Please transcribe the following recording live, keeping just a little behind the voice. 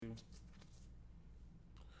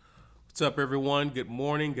What's up, everyone? Good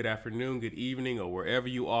morning, good afternoon, good evening, or wherever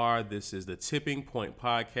you are. This is the Tipping Point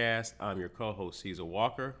Podcast. I'm your co-host, Caesar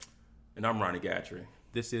Walker. And I'm Ronnie Gatrey.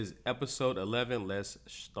 This is episode 11. Let's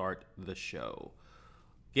start the show.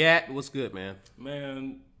 Gat, what's good, man?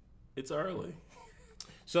 Man, it's early.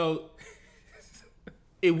 So,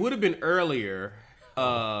 it would have been earlier.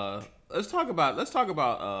 Let's talk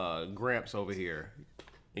about Gramps over here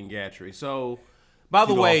in Gatrey. So, by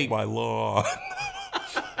the way, by law.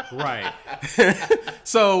 Right.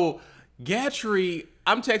 So, Gatrey,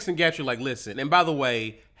 I'm texting Gatrey like, listen, and by the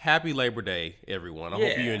way, happy Labor Day, everyone. I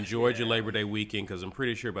hope you enjoyed your Labor Day weekend, because I'm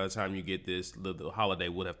pretty sure by the time you get this, the holiday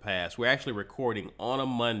would have passed. We're actually recording on a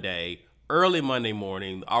Monday, early Monday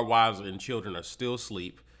morning. Our wives and children are still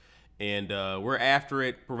asleep, and we're after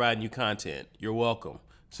it, providing you content. You're welcome.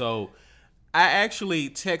 So, I actually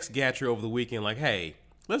text Gatrey over the weekend like, hey,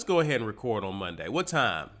 let's go ahead and record on Monday. What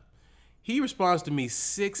time? He responds to me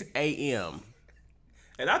 6 a.m.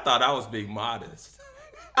 And I thought I was being modest.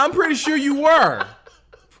 I'm pretty sure you were.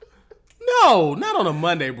 No, not on a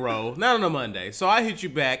Monday, bro. Not on a Monday. So I hit you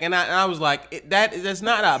back, and I was like, that's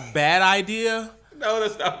not a bad idea. No,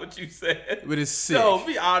 that's not what you said. But it's sick. No,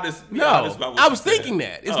 be honest. Honest about what I was you said. thinking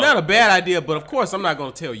that. It's not a bad idea, but of course I'm not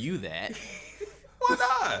going to tell you that. Why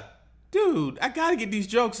not? Dude, I got to get these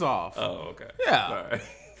jokes off. Oh, okay. Yeah. All right.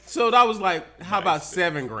 So that was like, how about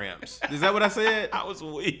 7 grams? Is that what I said? I was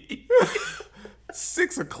weak.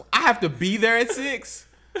 6 o'clock. I have to be there at 6?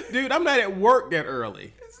 Dude, I'm not at work that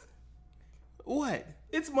early. What?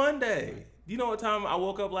 It's Monday. Do you know what time I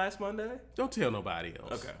woke up last Monday? Don't tell nobody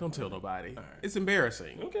else. Okay. Don't tell nobody. All right. It's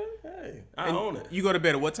embarrassing. Okay. Hey, I own it. You go to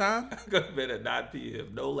bed at what time? I go to bed at 9 p.m.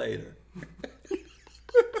 No later. You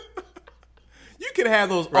can have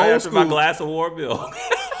those Right old after school. my glass of warm milk.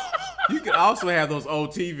 You can also have those old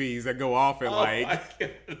TVs that go off at like.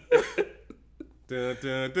 Dun,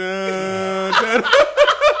 dun, dun, dun.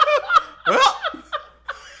 Well,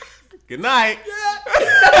 good night.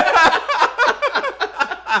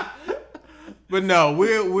 But no,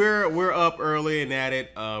 we're up early and at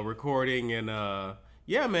it, recording, and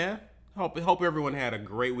yeah, man. Hope everyone had a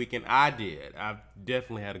great weekend. I did. I've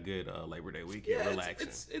definitely had a good Labor Day weekend. Relaxing.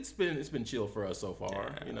 It's been chill for us so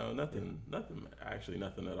far. Yeah. You know, nothing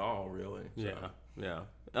at all really. So. Yeah.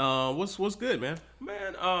 What's good, man?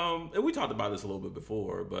 Man, and we talked about this a little bit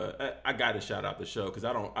before, but I got to shout out the show because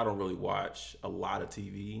I don't really watch a lot of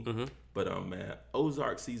TV. Mm-hmm. But man,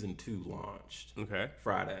 Ozark season 2 launched. Okay.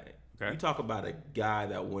 Friday. Okay. You talk about a guy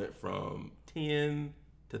that went from 10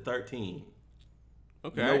 to 13.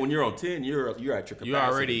 Okay. You know, when you're on 10, you're at your capacity. You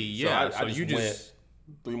already, So So I just went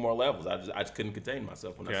 3 more levels. I just couldn't contain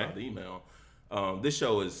myself when I saw the email. This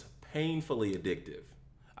show is painfully addictive.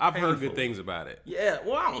 I've heard good things about it. Yeah,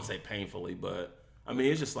 well, I don't say painfully, but I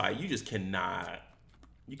mean, it's just like you cannot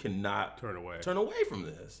turn away from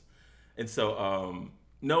this. And so,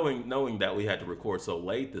 knowing that we had to record so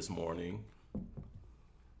late this morning,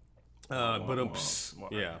 yeah,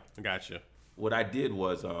 I gotcha. What I did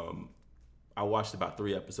was I watched about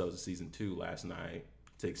 3 episodes of season 2 last night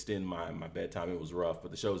to extend my bedtime. It was rough,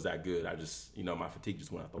 but the show was that good. I just, my fatigue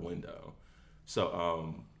just went out the window.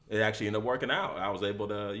 So it actually ended up working out. I was able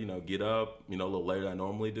to, get up, a little later than I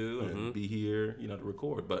normally do and be here, to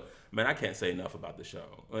record. But man, I can't say enough about the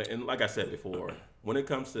show. And like I said before, when it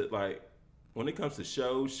comes to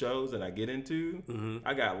shows that I get into,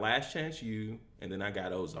 I got Last Chance U, and then I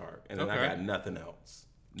got Ozark, and then I got nothing else.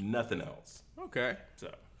 Okay.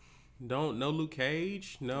 So. No Luke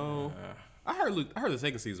Cage. No. I heard the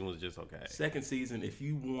second season was just okay. Second season, if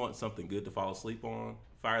you want something good to fall asleep on,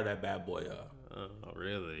 fire that bad boy up. Oh,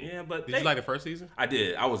 really? Yeah, but did you like the first season? I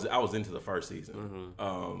did. I was into the first season.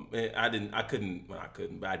 And I couldn't,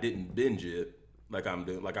 but I didn't binge it like I'm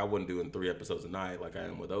doing. Like I wasn't doing 3 episodes a night like I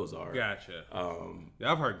am with Ozark. Gotcha.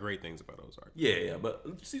 I've heard great things about Ozark. Yeah, but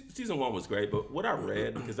season 1 was great. But what I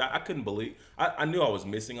read, because I couldn't believe, I knew I was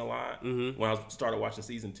missing a lot when I started watching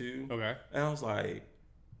season 2. Okay. And I was like,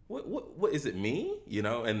 what is it me?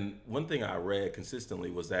 And one thing I read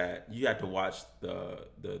consistently was that you had to watch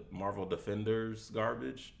the Marvel Defenders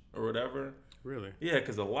garbage or whatever. Really? Yeah,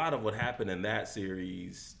 because a lot of what happened in that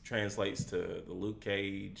series translates to the Luke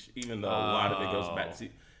Cage, even though a lot of it goes back to...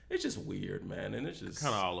 It's just weird, man, and it's just...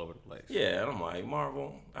 kind of all over the place. Yeah, and I'm like,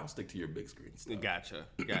 Marvel, I'll stick to your big screen stuff. Gotcha.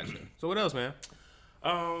 So what else, man?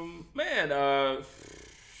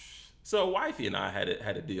 So wifey and I had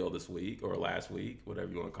a deal this week, or last week,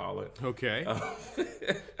 whatever you want to call it. Okay.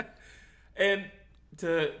 And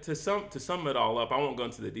to sum it all up, I won't go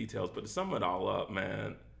into the details, but to sum it all up,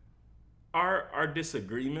 man... Our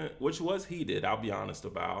disagreement, which was heated, I'll be honest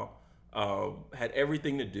about, had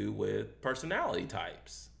everything to do with personality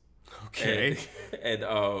types. Okay.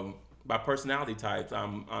 And by personality types,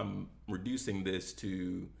 I'm reducing this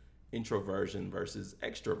to introversion versus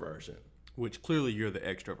extroversion. Which clearly you're the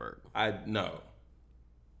extrovert. No.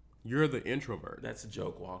 You're the introvert. That's a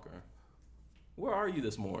joke, Walker. Where are you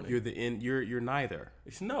this morning? You're neither.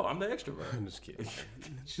 No, I'm the extrovert. I'm just kidding.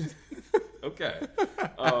 Okay.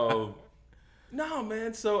 No,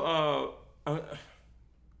 man. So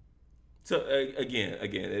again,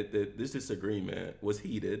 this disagreement was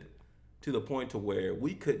heated to the point to where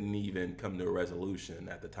we couldn't even come to a resolution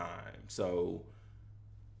at the time. So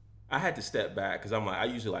I had to step back because I'm like, I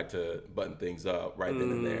usually like to button things up right then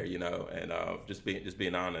and there, and just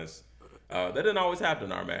being honest. That didn't always happen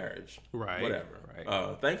in our marriage. Right. Whatever.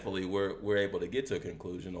 Right. Thankfully, we're able to get to a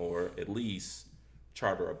conclusion, or at least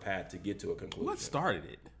charter a path to get to a conclusion. What started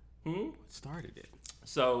it? What started it?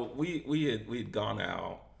 So we had gone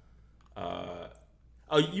out.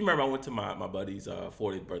 You remember I went to my buddy's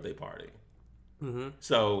 40th birthday party. Mm-hmm.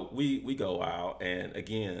 So we go out, and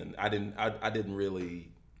again,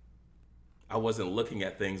 I wasn't looking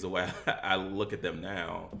at things the way I look at them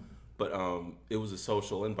now, but it was a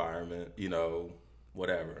social environment,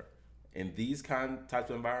 whatever. In these types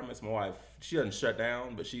of environments, my wife, she doesn't shut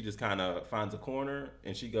down, but she just kind of finds a corner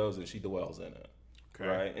and she goes and she dwells in it. Okay.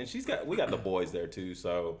 Right? And we got the boys there too,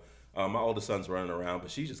 so my oldest son's running around,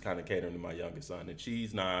 but she's just kind of catering to my youngest son, and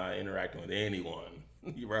she's not interacting with anyone.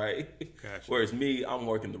 Right? Gotcha. Whereas me, I'm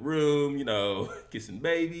working the room, kissing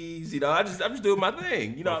babies, I'm just doing my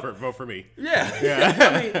thing, Vote for me. Yeah.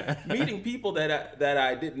 I mean, meeting people that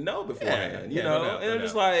I didn't know beforehand, and I'm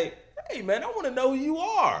just like, hey man, I want to know who you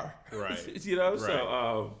are. Right. Right.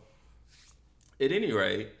 So at any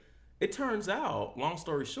rate, it turns out, long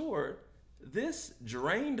story short, this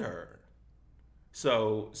drained her.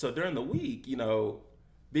 So during the week,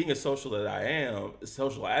 being as social as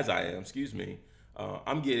I am,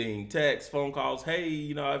 I'm getting texts, phone calls. Hey,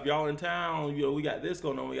 if y'all in town, we got this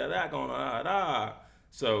going on, we got that going on.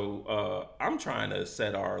 So I'm trying to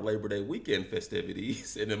set our Labor Day weekend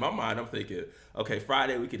festivities, and in my mind, I'm thinking, okay,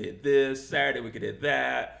 Friday we could hit this, Saturday we could hit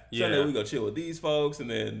that, Sunday we go chill with these folks, and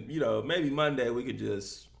then maybe Monday we could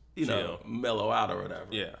just mellow out or whatever.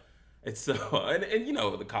 Yeah. And so and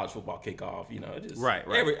the college football kickoff, just right.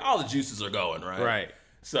 All the juices are going, right? Right.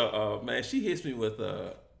 So man, she hits me with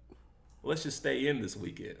let's just stay in this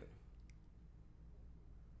weekend.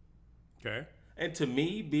 Okay. And to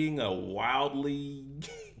me, being a wildly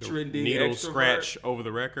trendy needle extrovert, scratch over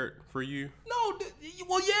the record for you? No,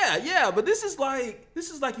 well, yeah, but this is like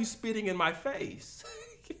you spitting in my face.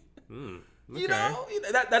 Okay.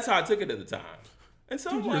 That's how I took it at the time. And so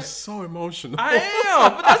dude, you're so emotional. I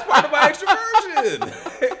am, but that's part of my extroversion,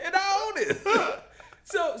 and I own it.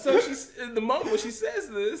 So she's in the moment when she says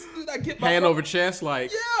this, dude, I get my hand over chest, like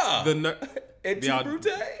the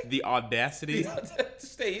audacity.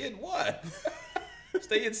 Stay in what?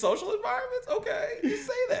 Stay in social environments? Okay, you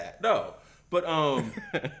say that. No, but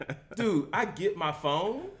dude, I get my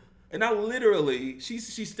phone, and I literally,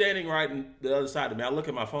 she's standing right on the other side of me. I look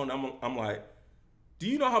at my phone, and I'm like, do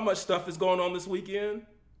you know how much stuff is going on this weekend?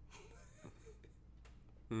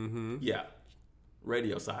 Mm-hmm. Yeah,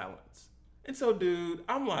 radio silence. And so, dude,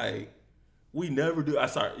 I'm like, we never do. I'm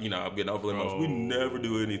getting overly emotional. We never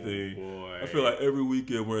do anything. Boy. I feel like every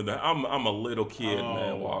weekend we're in the. I'm a little kid,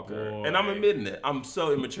 man, Walker, and I'm admitting it. I'm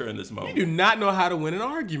so immature in this moment. You do not know how to win an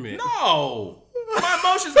argument. No, my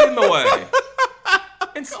emotions get in the way.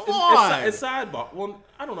 Come on. And sidebar. Well,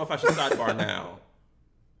 I don't know if I should sidebar now.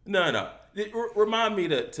 No. Remind me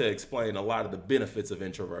to explain a lot of the benefits of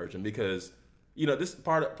introversion, because this is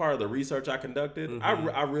part of the research I conducted. Mm-hmm.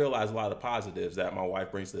 I realized a lot of the positives that my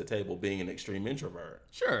wife brings to the table, being an extreme introvert.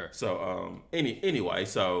 Sure. So anyway,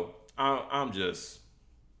 so I'm just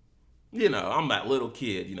I'm that little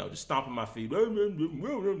kid, just stomping my feet.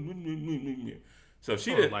 So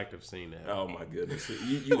she didn't like to have seen that. Oh my goodness,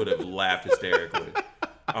 you would have laughed hysterically.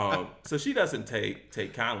 So she doesn't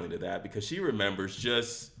take kindly to that, because she remembers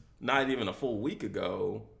just not even a full week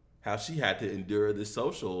ago how she had to endure this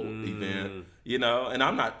social event, and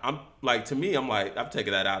I'm like, to me, I'm like, I've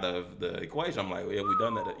taken that out of the equation. I'm like, yeah, we've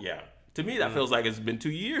done that. Yeah. To me, that feels like it's been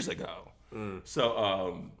 2 years ago.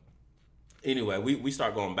 So, anyway, we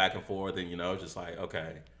start going back and forth, and, just like,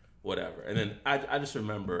 okay, whatever. And then I just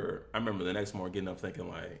remember the next morning getting up thinking,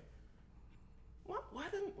 like, why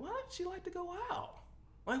didn't she like to go out?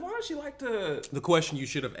 Like, why don't she like to... The question you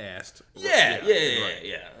should have asked. Yeah.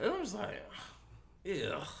 And I was like,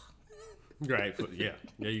 yeah. Right. Yeah.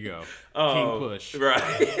 There you go. King push.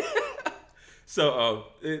 Right. So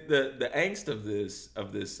the angst of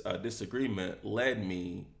this disagreement led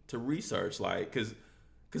me to research, like, because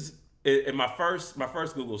in my first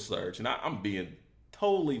Google search, and I'm being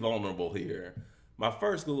totally vulnerable here. My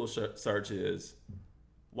first Google search is,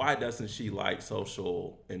 why doesn't she like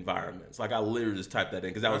social environments? Like I literally just typed that in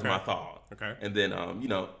because that was my thought. Okay. And then,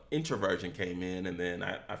 introversion came in, and then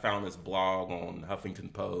I found this blog on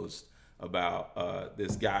Huffington Post about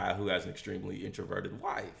this guy who has an extremely introverted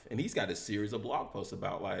wife, and he's got a series of blog posts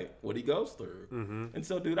about like what he goes through. Mm-hmm. And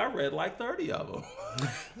so, dude, I read like 30 of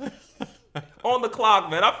them on the clock,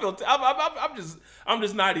 man. I feel I'm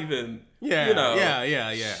just not even. Yeah, you know,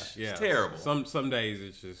 yeah. It's terrible. Some days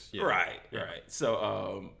it's just right.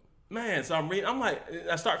 So, man, so I'm reading. I'm like,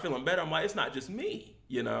 I start feeling better. I'm like, it's not just me,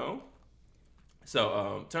 you know.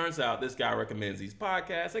 So, turns out this guy recommends these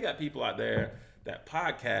podcasts. They got people out there that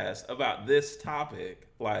podcast about this topic.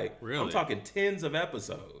 Like, really? I'm talking tens of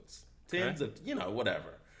episodes, of,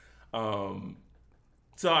 whatever.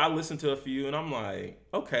 So I listened to a few, and I'm like,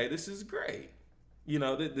 okay, this is great. You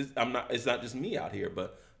know, it's not just me out here,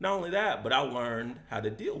 but not only that, but I learned how to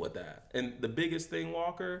deal with that. And the biggest thing,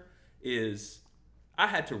 Walker, is I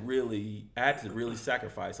had to really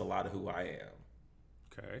sacrifice a lot of who I am.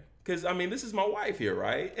 Okay. Because, I mean, this is my wife here,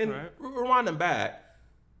 right? And rewinding back,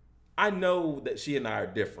 I know that she and I are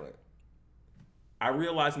different. I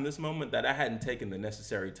realized in this moment that I hadn't taken the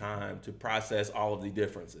necessary time to process all of the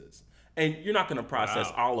differences. And you're not going to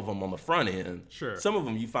process all of them on the front end. Sure. Some of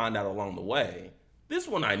them you find out along the way. This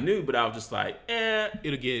one I knew, but I was just like,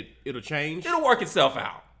 It'll change. It'll work itself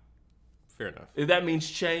out. Fair enough. If that means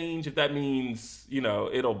change, if that means,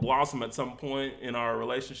 it'll blossom at some point in our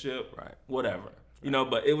relationship, right? Whatever. Right.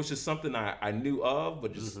 But it was just something I knew of,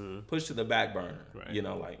 but just pushed to the back burner. Right.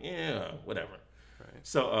 Whatever. Right.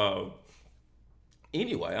 So,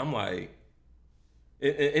 anyway, I'm like,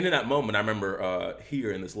 and in that moment, I remember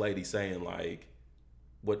hearing this lady saying, like,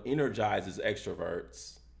 what energizes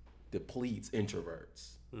extroverts depletes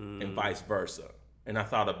introverts and vice versa. And I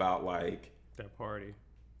thought about, like, that party.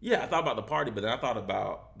 Yeah, I thought about the party, but then I thought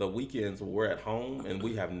about the weekends where we're at home and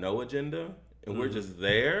we have no agenda and we're just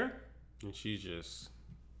there. And she's just...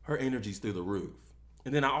 Her energy's through the roof.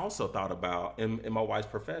 And then I also thought about, in my wife's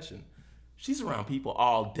profession, she's around people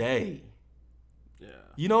all day. Yeah.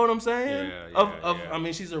 You know what I'm saying? Yeah. I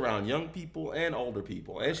mean, she's around young people and older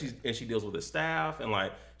people. And she deals with the staff and,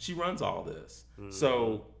 like, she runs all this.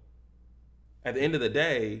 So at the end of the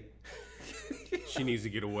day... she needs to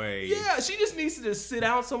get away. Yeah, she just needs to just sit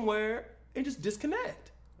out somewhere and just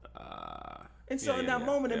disconnect. And so in that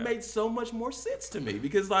moment, it made so much more sense to me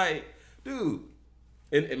because, like, dude,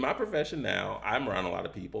 in my profession now, I'm around a lot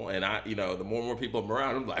of people, and the more and more people I'm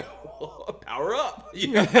around, I'm like, oh, power up.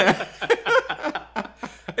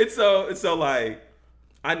 And so like,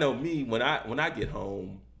 I know me when I get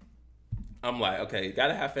home, I'm like, okay,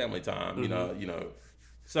 gotta have family time.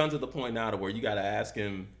 Son's at the point now to where you gotta ask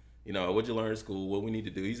him, what'd you learn at school? What we need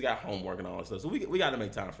to do? He's got homework and all that stuff. So we got to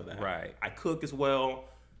make time for that. Right. I cook as well.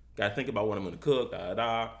 Got to think about what I'm going to cook.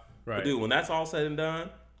 Right. But dude, when that's all said and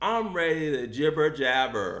done, I'm ready to jibber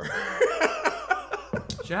jabber.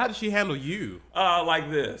 So how did she handle you?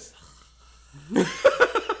 Like this.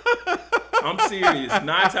 I'm serious. 9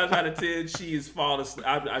 times out of 10, she is falling asleep.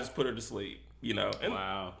 I just put her to sleep. And,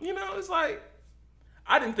 wow. It's like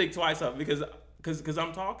I didn't think twice of it because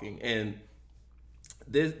I'm talking and.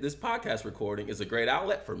 This podcast recording is a great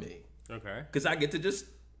outlet for me. Okay. Because I get to just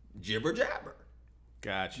jibber jabber.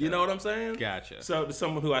 Gotcha. You know what I'm saying? Gotcha. So to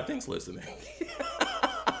someone who I think's listening.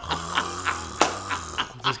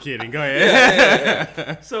 Just kidding. Go ahead.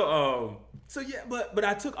 Yeah. So but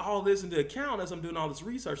I took all this into account as I'm doing all this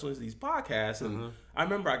research on these podcasts, and I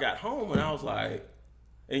remember I got home and I was like,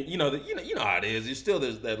 and you know how it is.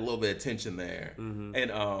 There's that little bit of tension there,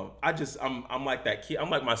 and I'm like that kid. I'm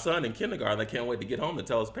like my son in kindergarten. I can't wait to get home to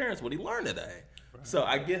tell his parents what he learned today. Right. So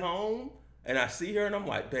I get home and I see her and I'm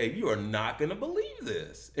like, babe, you are not gonna believe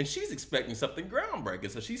this. And she's expecting something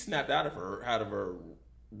groundbreaking. So she snapped out of her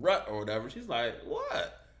rut or whatever. She's like,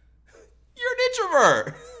 what? You're an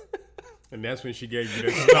introvert. And that's when she gave you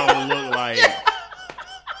that stone look like,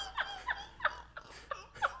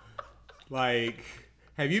 like.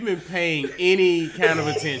 Have you been paying any kind of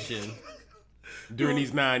attention during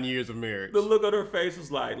these 9 years of marriage? The look on her face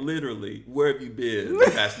was like, literally, where have you been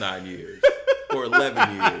the past 9 years? Or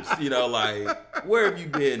 11 years? Like, where have you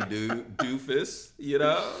been, dude? Doofus,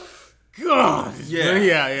 God.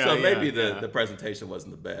 Yeah. So maybe the presentation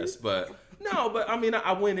wasn't the best. But, I mean,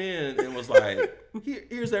 I went in and was like,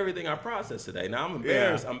 here's everything I processed today. Now, I'm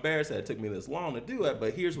embarrassed. I'm embarrassed that it took me this long to do it.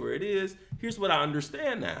 But here's where it is. Here's what I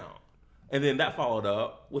understand now. And then that followed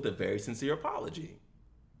up with a very sincere apology.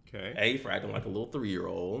 Okay. A, for acting like a little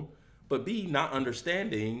 3-year-old, but B, not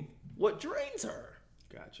understanding what drains her.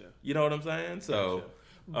 Gotcha. You know what I'm saying? So,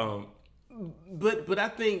 but I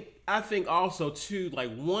think also too,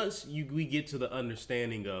 like once we get to the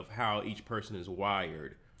understanding of how each person is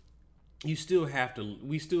wired, we still have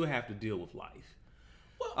to deal with life.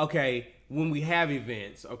 Well, okay, when we have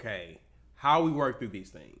events, okay, how we work through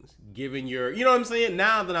these things, given you know what I'm saying?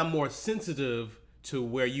 Now that I'm more sensitive to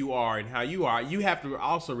where you are and how you are, you have to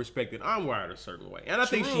also respect that I'm wired a certain way. And I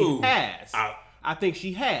think she has. I think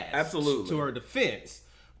she has. Absolutely. To her defense.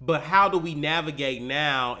 But how do we navigate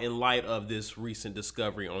now in light of this recent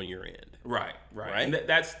discovery on your end? Right. And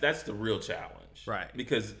that's the real challenge. Right.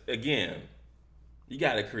 Because again, you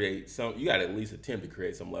got to at least attempt to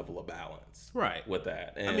create some level of balance. Right. With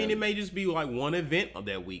that. And I mean, it may just be like one event of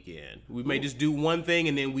that weekend. We may just do one thing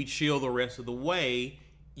and then we chill the rest of the way.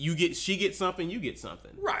 She gets something, you get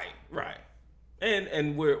something. Right.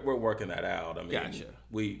 And we're working that out. I mean, gotcha.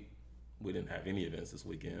 We didn't have any events this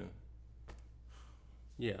weekend.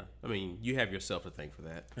 Yeah, I mean, you have yourself to thank for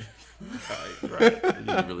that. Right. You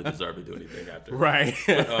didn't really deserve to do anything after. Right.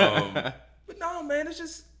 But no, man, it's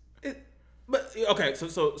just it. But okay,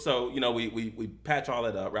 so you know, we patch all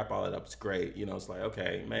that up, wrap all that up. It's great. You know, it's like,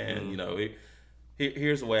 okay, man, you know,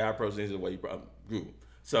 here's the way I approach things, the way you grew.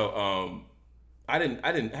 So I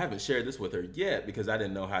haven't shared this with her yet because I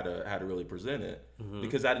didn't know how to really present it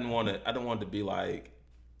because I didn't want it to be like.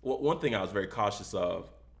 Well, one thing I was very cautious of.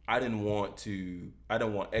 I don't want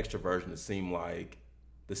extroversion to seem like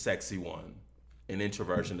the sexy one, and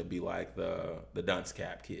introversion to be like the dunce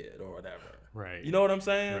cap kid or whatever. Right. You know what I'm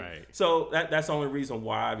saying? Right. So that's the only reason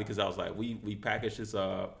why, because I was like, we package this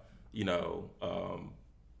up, you know,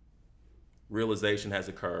 realization has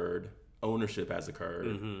occurred, ownership has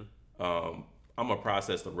occurred. I'm gonna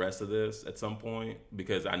process the rest of this at some point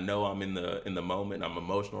because I know I'm in the moment. I'm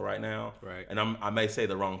emotional right now, right? And I may say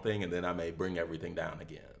the wrong thing, and then I may bring everything down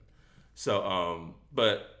again. So,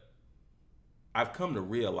 but I've come to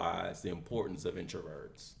realize the importance of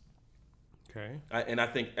introverts. Okay. And I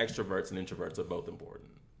think extroverts and introverts are both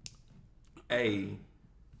important. On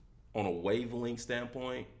a wavelength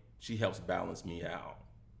standpoint, she helps balance me out.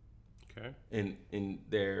 Okay. And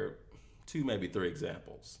there are 2, maybe 3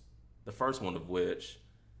 examples. The first one of which,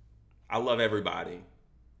 I love everybody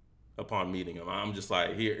upon meeting them. I'm just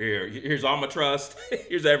like, here's all my trust.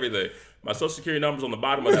 Here's everything. My social security number's on the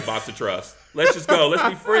bottom of that box of trust. Let's just go. Let's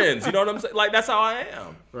be friends. You know what I'm saying? Like, that's how I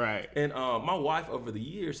am. Right. And my wife over the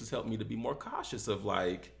years has helped me to be more cautious of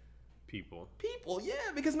like people. Yeah,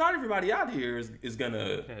 because not everybody out here is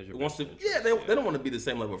gonna wants to. Yeah, they don't want to be the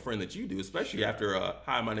same level of friend that you do, especially after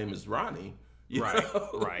hi, my name is Ronnie. Right.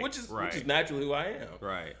 Which is naturally who I am.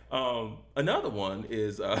 Right. Another one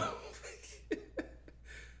is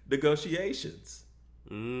negotiations.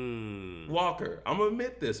 Walker, I'm gonna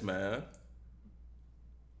admit this, man.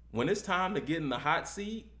 When it's time to get in the hot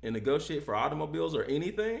seat and negotiate for automobiles or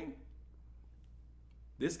anything,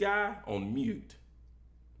 this guy on mute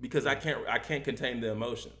because I can't contain the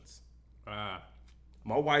emotions. My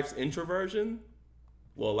wife's introversion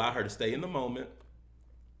will allow her to stay in the moment,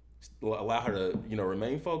 will allow her to, you know,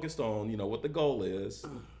 remain focused on, you know, what the goal is,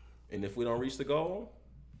 and if we don't reach the goal,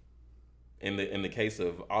 in the case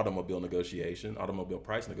of automobile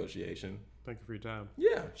price negotiation. Thank you for your time.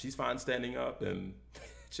 Yeah, she's fine standing up and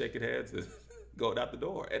shaking heads and going out the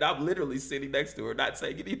door, and I'm literally sitting next to her, not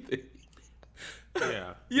saying anything.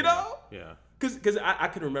 Yeah, you know. Yeah, because I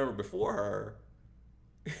can remember before her.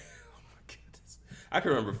 Oh my goodness, I can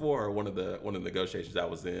remember before her one of the negotiations I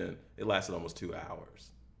was in. It lasted almost 2 hours.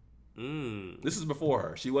 This is before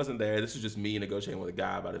her. She wasn't there. This was just me negotiating with a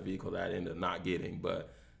guy about a vehicle that I ended up not getting,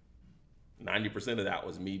 but 90% of that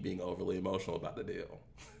was me being overly emotional about the deal.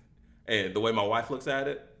 And the way my wife looks at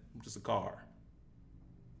it, I'm just a car.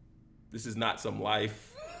 This is not some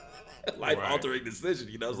life-altering decision.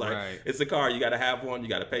 You know, it's like, it's a car. You got to have one. You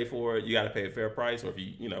got to pay for it. You got to pay a fair price, or if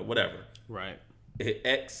you know, whatever. Right.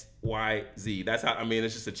 X, Y, Z. That's how, I mean,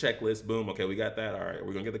 it's just a checklist. Boom. Okay, we got that. All right.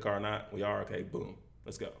 We're going to get the car or not? We are. Okay, boom.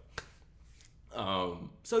 Let's go.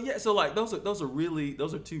 So like those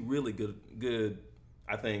are 2 really good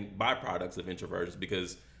I think byproducts of introversions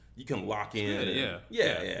because you can lock in.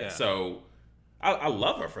 Yeah. So I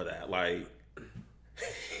love her for that. Like,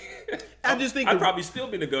 I just think I'd probably still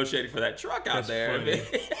be negotiating for that truck out there. Funny.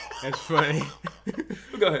 That's funny.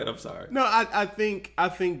 Go ahead. I'm sorry. No, I think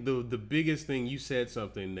the biggest thing, you said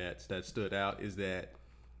something that stood out is that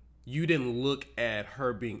you didn't look at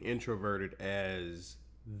her being introverted as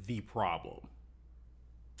the problem.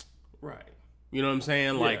 Right. You know what I'm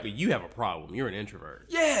saying? Like, you have a problem. You're an introvert.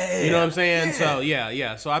 Yeah. You know what I'm saying? Yeah. So,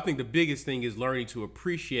 yeah. So I think the biggest thing is learning to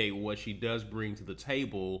appreciate what she does bring to the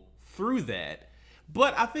table through that.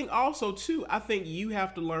 But I think also too, I think you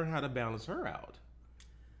have to learn how to balance her out.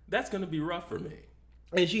 That's going to be rough for me.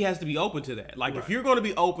 And she has to be open to that. Like, if you're going to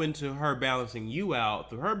be open to her balancing you out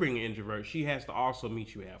through her being an introvert, she has to also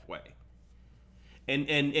meet you halfway.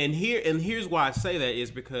 And here's why I say that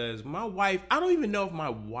is because my wife, I don't even know if my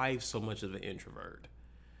wife's so much of an introvert.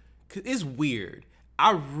 'Cause it's weird.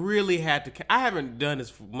 I really had to. I haven't done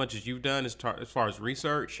as much as you've done as far as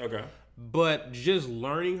research. Okay. But just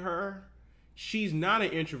learning her, she's not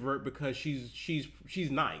an introvert because she's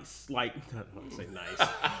nice. Like, I don't want to say nice.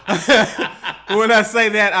 When I say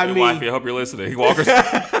that, I mean, wifey, I hope you're listening. Walker's.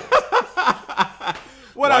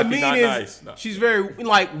 What wifey, I mean is, nice. No. She's very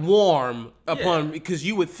like warm upon because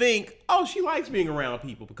you would think, oh, she likes being around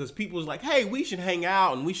people because people's like, hey, we should hang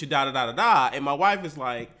out and we should da da da da da, and my wife is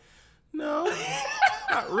like, no,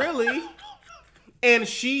 not really. And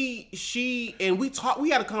she and we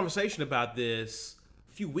had a conversation about this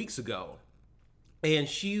a few weeks ago. And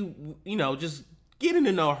she, just getting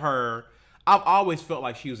to know her, I've always felt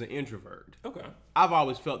like she was an introvert. Okay. I've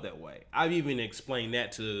always felt that way. I've even explained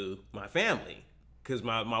that to my family because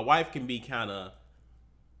my wife can be kind of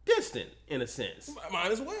distant in a sense.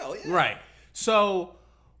 Mine as well, yeah. Right. So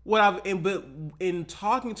but in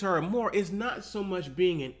talking to her more, it's not so much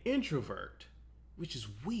being an introvert, which is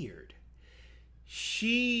weird.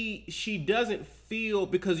 She doesn't feel,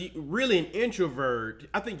 because really an introvert,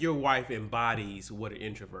 I think your wife embodies what an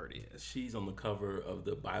introvert is. She's on the cover of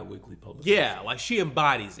the bi-weekly publication. Yeah, like she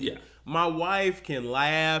embodies it. Yeah. My wife can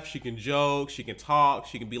laugh, she can joke, she can talk,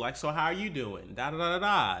 she can be like, so how are you doing? Da da da da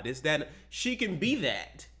da. This, that. She can be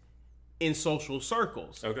that in social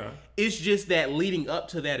circles. Okay. It's just that leading up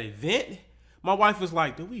to that event, my wife was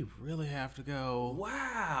like, do we really have to go?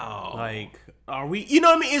 Wow. Like, are we? You know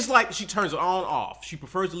what I mean? It's like she turns it on off. She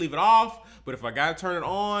prefers to leave it off, but if I got to turn it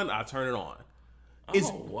on, I turn it on.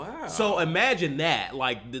 Wow. So imagine that,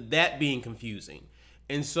 like that being confusing.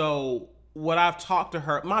 And so what I've talked to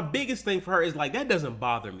her, my biggest thing for her is like, that doesn't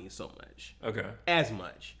bother me so much. Okay. As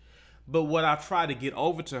much. But what I've tried to get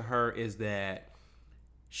over to her is that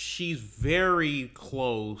she's very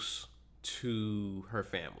close to her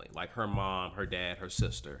family, like her mom, her dad, her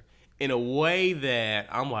sister, in a way that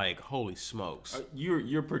I'm like, holy smokes.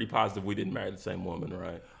 You're pretty positive we didn't marry the same woman,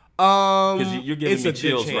 right? Because you're giving me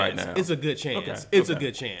chills right now. It's a good chance. It's a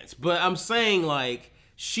good chance. But I'm saying like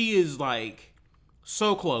she is like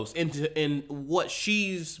so close, and what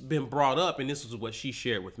she's been brought up, and this is what she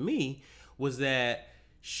shared with me, was that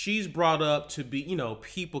she's brought up to be,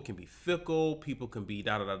 people can be fickle, people can be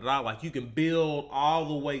da da da da. Like you can build all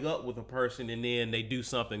the way up with a person, and then they do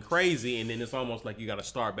something crazy, and then it's almost like you got to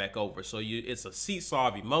start back over. So it's a seesaw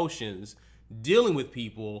of emotions dealing with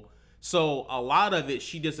people. So a lot of it,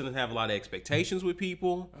 she just doesn't have a lot of expectations with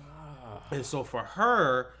people, and so for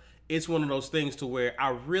her, it's one of those things to where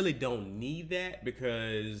I really don't need that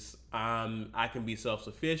because I can be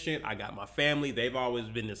self-sufficient. I got my family; they've always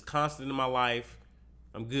been this constant in my life.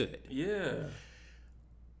 I'm good. Yeah.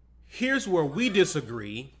 Here's where we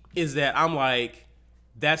disagree is that I'm like,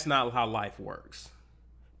 that's not how life works.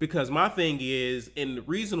 Because my thing is, and the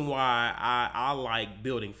reason why I like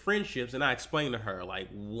building friendships, and I explained to her, like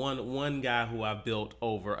one guy who I've built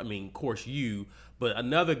over, I mean, of course you, but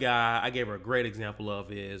another guy I gave her a great example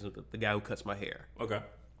of is the guy who cuts my hair. Okay.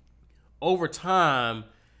 Over time,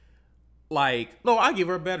 I give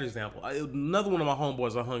her a better example. Another one of my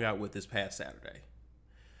homeboys I hung out with this past Saturday.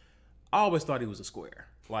 I always thought he was a square,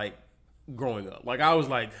 like, growing up. Like, I was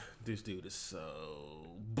like, this dude is so...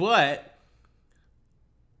 But,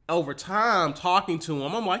 over time, talking to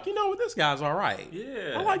him, I'm like, you know what, this guy's all right.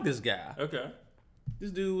 Yeah. I like this guy. Okay.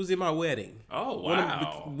 This dude was in my wedding. Oh,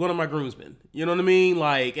 wow. One of my groomsmen. You know what I mean?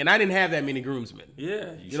 Like, and I didn't have that many groomsmen.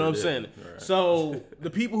 Yeah. You know what I'm saying? Right. So, the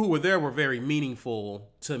people who were there were very meaningful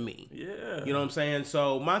to me. Yeah. You know what I'm saying?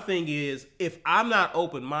 So, my thing is, if I'm not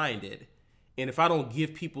open-minded... And if I don't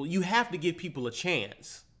give people, you have to give people a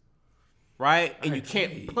chance, right? And you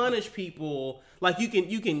can't punish people. Like you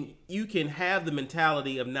can have the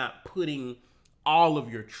mentality of not putting all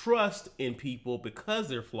of your trust in people because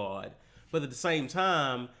they're flawed. But at the same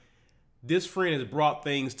time, this friend has brought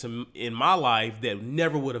things in my life that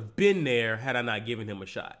never would have been there had I not given him a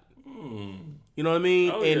shot. You know what I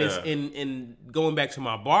mean? Oh, and it's and going back to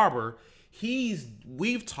my barber,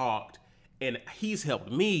 we've talked. And he's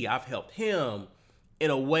helped me, I've helped him in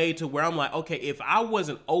a way to where I'm like, okay, if I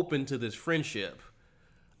wasn't open to this friendship,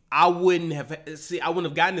 I wouldn't have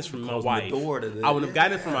gotten this from my wife. I wouldn't have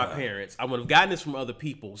gotten it from my parents. I wouldn't have gotten this from other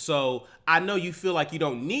people. So I know you feel like you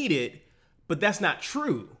don't need it, but that's not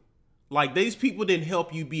true. Like these people didn't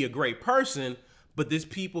help you be a great person, but these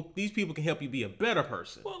people can help you be a better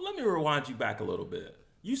person. Well, let me rewind you back a little bit.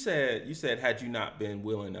 You said had you not been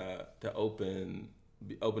willing to open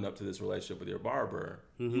up to this relationship with your barber,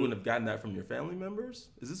 you wouldn't have gotten that from your family members?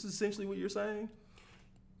 Is this essentially what you're saying?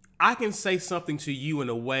 I can say something to you in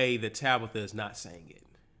a way that Tabitha is not saying it.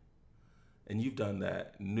 And you've done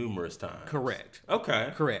that numerous times. Correct.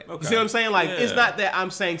 Okay. Correct. Okay. You see what I'm saying? Like, it's not that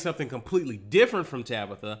I'm saying something completely different from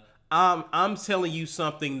Tabitha. I'm telling you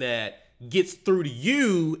something that gets through to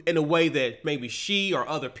you in a way that maybe she or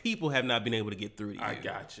other people have not been able to get through to you. I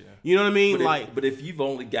got you. You know what I mean? But if you've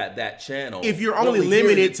only got that channel, if you're only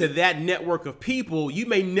limited to that network of people, you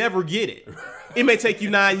may never get it. It may take you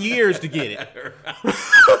 9 years to get it.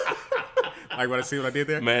 Like, what I see what I did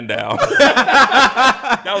there? Man down.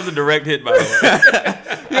 That was a direct hit, by the way.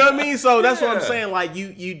 You know what I mean? So that's what I'm saying. Like,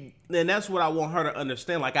 you, and that's what I want her to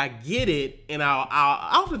understand. Like, I get it, and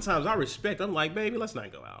I'll oftentimes I respect. I'm like, baby, let's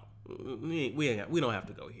not go out. We don't have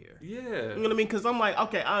to go here. Yeah. You know what I mean? Because I'm like,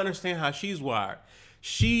 okay, I understand how she's wired.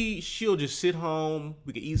 She'll just sit home.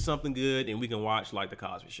 We can eat something good, and we can watch like the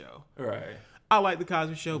Cosby Show. Right. I like the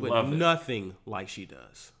Cosby Show, but nothing like she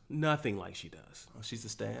does. Nothing like she does. Oh, she's a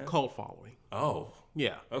stan? Cult following. Oh.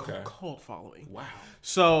 Yeah. Okay. Cult following. Wow.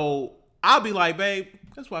 So I'll be like, babe,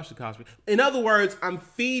 let's watch the Cosby. In other words, I'm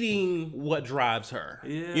feeding what drives her.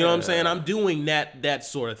 Yeah. You know what I'm saying? I'm doing that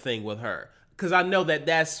sort of thing with her. Because I know that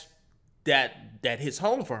hits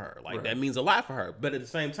home for her. Like, that means a lot for her. But at the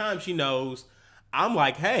same time, she knows I'm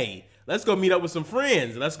like, hey, let's go meet up with some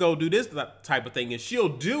friends. Let's go do this type of thing. And she'll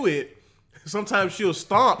do it. Sometimes she'll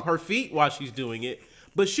stomp her feet while she's doing it,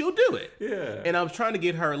 but she'll do it. Yeah. And I'm trying to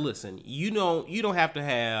get her, listen, you don't have to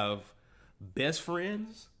have best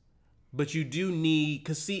friends, but you do need,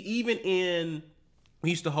 because see, we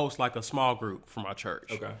used to host like a small group from our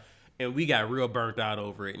church. Okay. And we got real burnt out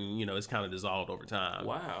over it, and it's kind of dissolved over time.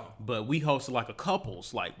 Wow. But we hosted like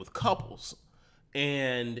with couples.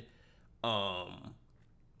 And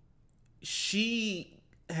she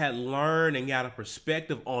had learned and got a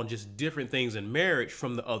perspective on just different things in marriage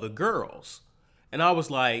from the other girls. And I was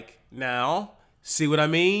like, now, see what I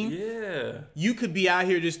mean? Yeah. You could be out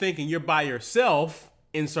here just thinking you're by yourself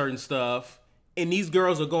in certain stuff, and these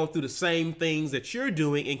girls are going through the same things that you're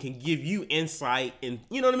doing and can give you insight, and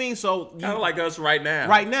you know what I mean? So kind of like us right now.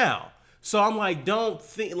 Right now. So I'm like, don't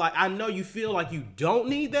think, like, I know you feel like you don't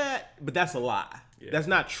need that, but that's a lie. Yeah. That's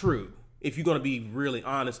not true. If you're going to be really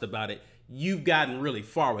honest about it, you've gotten really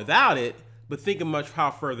far without it, but think of much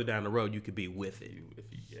how further down the road you could be with it.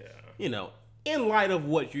 In light of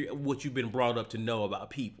what you've been brought up to know about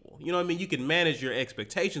people. You know what I mean? You can manage your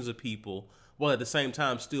expectations of people while at the same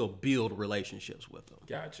time still build relationships with them.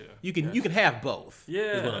 Gotcha. You can have both. Yeah.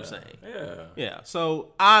 Is what I'm saying. Yeah. Yeah.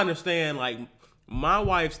 So I understand, like, my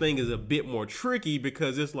wife's thing is a bit more tricky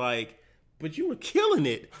because it's like, but you were killing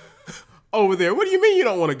it over there. What do you mean you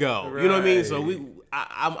don't want to go? Right. You know what I mean? So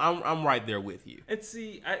I'm right there with you. And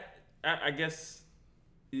see, I guess,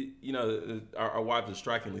 our wives are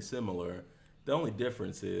strikingly similar. The only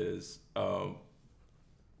difference is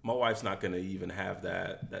my wife's not going to even have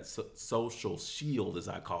that social shield, as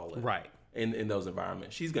I call it. Right. In those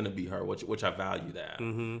environments. She's going to be her, which I value that.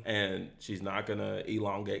 Mm-hmm. And she's not going to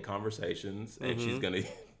elongate conversations, and she's going to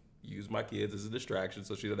use my kids as a distraction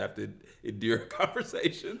so she doesn't have to endure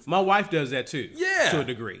conversations. My wife does that too. Yeah. To a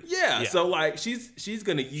degree. Yeah. So like she's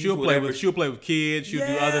going to use she'll play with kids, she'll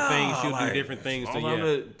do other things, she'll do different things I'm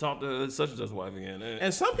to talk to such and such wife again.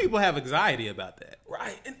 And some people have anxiety about that.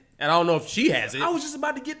 Right. And I don't know if she has it. I was just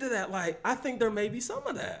about to get to that. Like, I think there may be some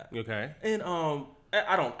of that. Okay. And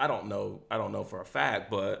I don't know for a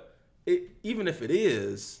fact, but even if it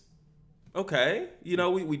is, okay,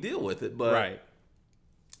 we deal with it. But right.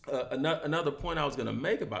 Another point I was going to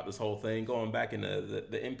make about this whole thing, going back into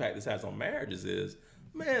the impact this has on marriages is,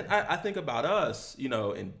 man, I think about us,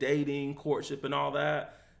 in dating, courtship, and all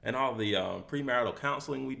that, and all the premarital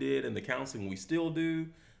counseling we did and the counseling we still do.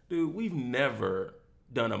 Dude, we've never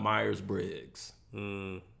done a Myers-Briggs.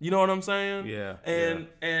 You know what I'm saying? Yeah. And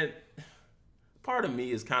part of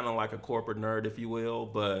me is kind of like a corporate nerd, if you will,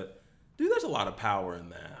 but dude, there's a lot of power in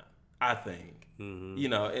that, I think.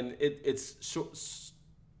 Mm-hmm. And it's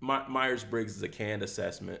Myers-Briggs is a canned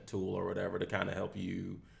assessment tool or whatever to kind of help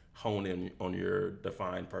you hone in on your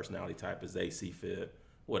defined personality type as they see fit,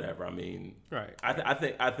 whatever. I mean, right.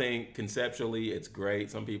 I think conceptually it's great.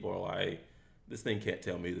 Some people are like, this thing can't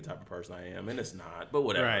tell me the type of person I am, and it's not, but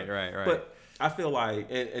whatever. Right. But I feel like,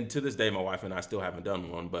 and to this day, my wife and I still haven't done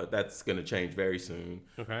one, but that's going to change very soon.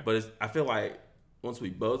 Okay. But I feel like once we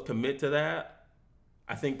both commit to that,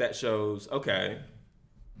 I think that shows, okay,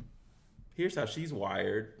 here's how she's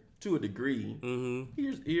wired. to a degree.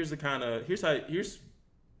 Here's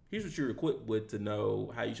what you're equipped with to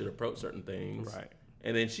know how you should approach certain things. Right.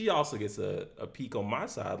 And then she also gets a peek on my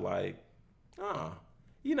side, like,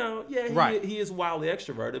 he is wildly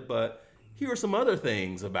extroverted, but here are some other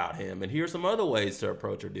things about him, and here are some other ways to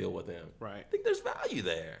approach or deal with him. Right. I think there's value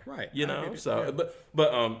there. Right. You know? So,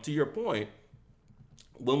 but to your point,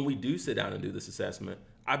 when we do sit down and do this assessment,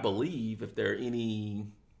 I believe if there are any,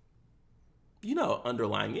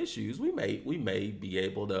 underlying issues, we may be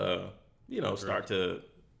able to, start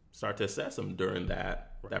to assess them during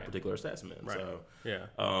that particular assessment. Right.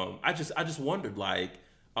 So, I just wondered, like,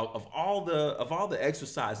 of all the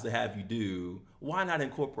exercises to have you do, why not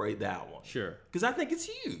incorporate that one? Sure. Because I think it's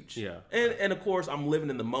huge. Yeah. And of course, I'm living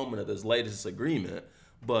in the moment of this latest agreement,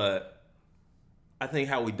 but I think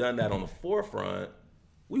how we done that on the forefront,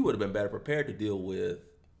 we would have been better prepared to deal with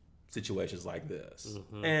situations like this.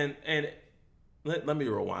 And let me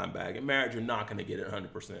rewind back. In marriage, you're not going to get it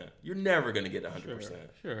 100%. You're never going to get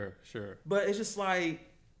 100%. Sure. But it's just like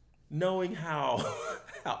knowing how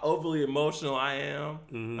overly emotional I am.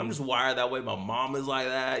 I'm just wired that way. My mom is like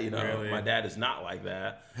that. Really? My dad is not like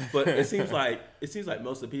that. But it seems like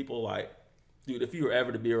most of the people, like, dude, if you were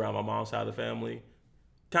ever to be around my mom's side of the family,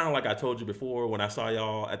 kind of like I told you before when I saw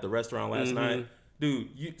y'all at the restaurant last night,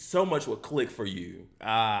 dude, so much would click for you.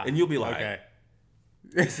 And you'll be like, okay.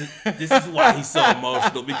 This is why he's so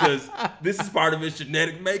emotional, because this is part of his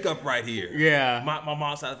genetic makeup right here. Yeah. My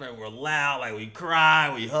mom's side of the family, we're loud, like we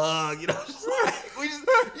cry, we hug, just like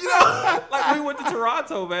like we went to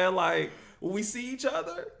Toronto, man, like when we see each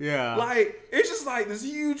other, like it's just like this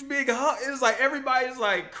huge big hug. It's like everybody's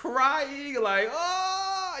like crying, like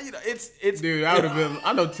it's dude. I would have been.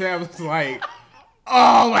 I know Tam was like,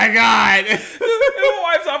 oh my God.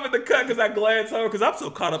 My wife's off in the cut because I glance over because I'm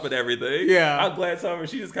so caught up in everything. Yeah. I glance over and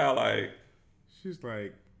she's just kind of like. She's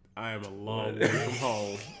like, I am a long way from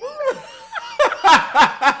home.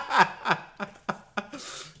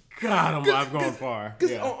 God, I've gone far.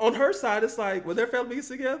 Because on her side, it's like, when their family gets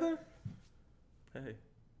together, hey.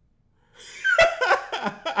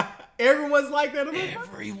 Everyone's like that.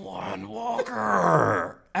 Everyone,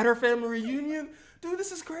 Walker. At her family reunion, dude,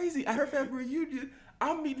 this is crazy. At her family reunion,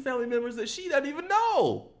 I'm meeting family members that she doesn't even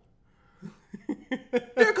know.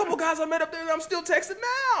 There are a couple guys I met up there that I'm still texting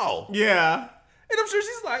now. Yeah. And I'm sure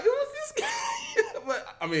she's like, who's this guy?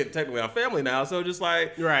 But I mean, technically I'm family now, so just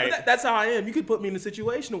like, right. That's how I am. You could put me in a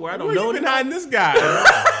situation where I don't know anybody. Hiding this guy.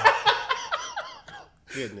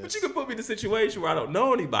 Goodness. But you could put me in a situation where I don't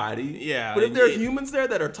know anybody. Yeah. But if there are humans there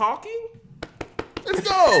that are talking, let's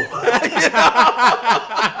go.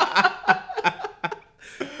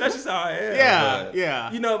 That's just how I am. Yeah, but, yeah.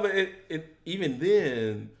 But it even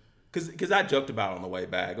then, because I joked about it on the way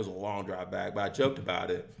back. It was a long drive back, but I joked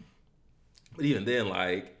about it. But even then,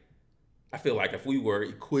 like, I feel like if we were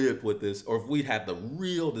equipped with this, or if we had the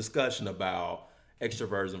real discussion about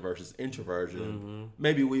extroversion versus introversion,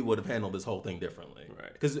 maybe we would have handled this whole thing differently.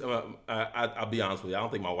 Right. Because I'll be honest with you, I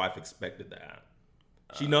don't think my wife expected that.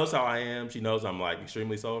 She knows how I am. She knows I'm, like,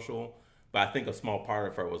 extremely social. But I think a small part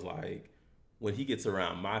of her was like, when he gets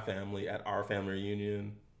around my family at our family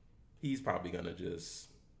reunion, he's probably going to just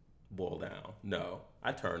boil down. No,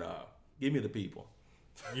 I turn up. Give me the people.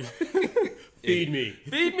 Feed me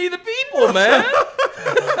the people, man.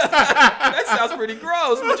 That sounds pretty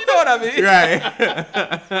gross, but you know what I mean, right?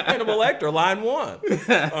 Hannibal Lecter, line 1.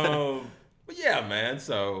 But yeah, man.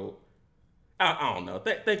 So I don't know.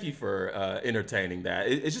 Thank you for entertaining that.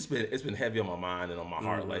 It's been heavy on my mind and on my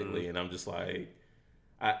heart lately, and I'm just like,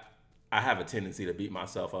 I have a tendency to beat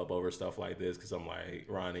myself up over stuff like this because I'm like,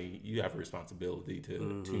 Ronnie, you have a responsibility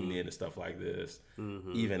to tune in to stuff like this,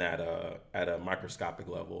 even at a microscopic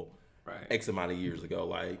level. Right. X amount of years ago,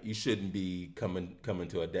 like you shouldn't be coming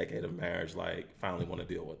to a decade of marriage like finally want to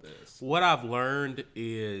deal with this. What I've learned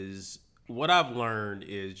is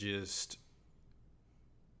just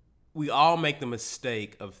we all make the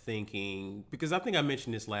mistake of thinking, because I think I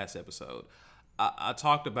mentioned this last episode. I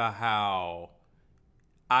talked about how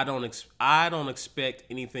I don't expect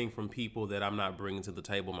anything from people that I'm not bringing to the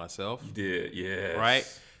table myself. You did, yes.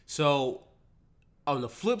 Right? So on the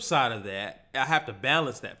flip side of that, I have to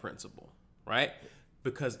balance that principle, right?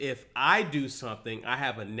 Because if I do something, I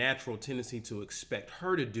have a natural tendency to expect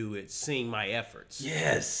her to do it, seeing my efforts.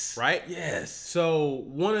 Yes. Right? Yes. So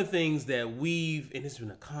one of the things that and it's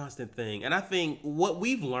been a constant thing, and I think what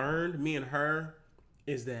we've learned, me and her,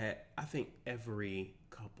 is that I think every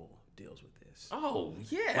couple deals with this. Oh,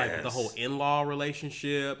 yes. Like the whole in-law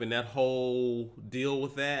relationship and that whole deal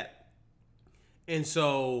with that. And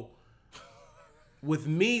so with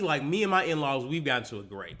me, like me and my in-laws, we've gotten to a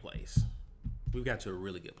great place. We've got to a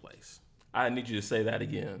really good place. I need you to say that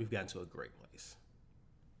again. We've gotten to a great place.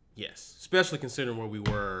 Yes. Especially considering where we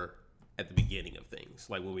were at the beginning of things.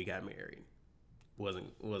 Like when we got married.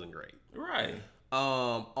 Wasn't great. Right.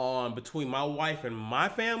 On between my wife and my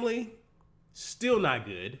family, still not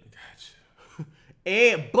good.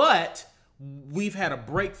 Gotcha. But we've had a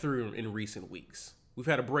breakthrough in recent weeks. We've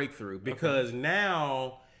had a breakthrough because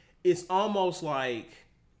now it's almost like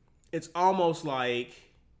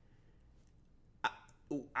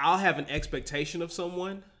I'll have an expectation of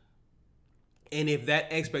someone, and if that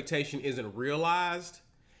expectation isn't realized,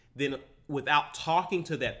 then without talking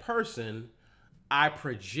to that person, I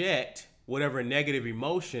project whatever negative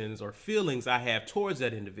emotions or feelings I have towards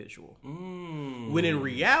that individual. When in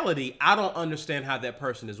reality, I don't understand how that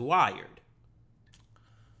person is wired.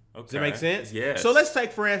 Okay. Does that make sense? Yes. So let's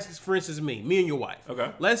take, for instance, me and your wife.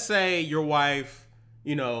 Okay. Let's say your wife,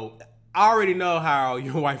 I already know how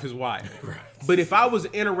your wife is wired. Right. But if I was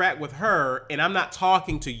to interact with her and I'm not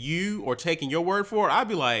talking to you or taking your word for it, I'd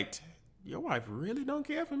be like, your wife really don't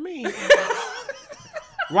care for me. Right?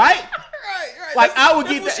 Right. Like I would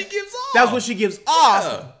get what she gives off. That's what she gives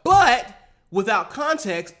off. But without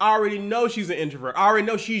context, I already know she's an introvert. I already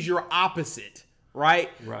know she's your opposite. Right?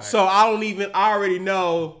 So I already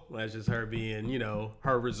know that's just her being,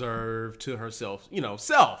 her reserved to herself,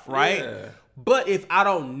 self, right? Yeah. But if I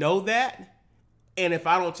don't know that, and if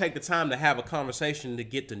I don't take the time to have a conversation to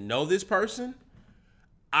get to know this person,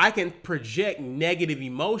 I can project negative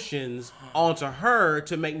emotions onto her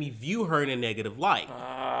to make me view her in a negative light.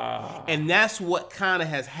 And that's what kind of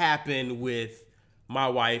has happened with my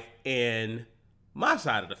wife and my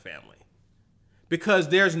side of the family. Because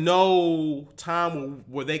there's no time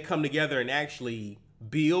where they come together and actually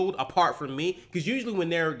build apart from me. Because usually when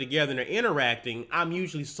they're together and they're interacting, I'm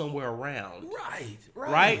usually somewhere around.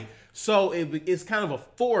 Right? So it's kind of a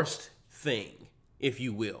forced thing, if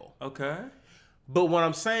you will. Okay. But what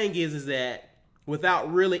I'm saying is that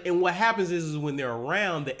without really, and what happens is when they're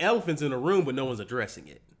around, the elephant's in the room, but no one's addressing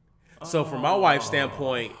it. So from my wife's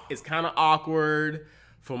standpoint, it's kind of awkward.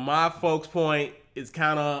 From my folks' point, it's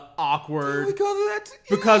kind of awkward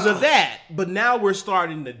because of that. But now we're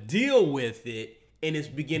starting to deal with it, and it's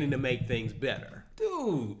beginning to make things better.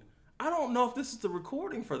 Dude, I don't know if this is the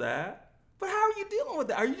recording for that, but how are you dealing with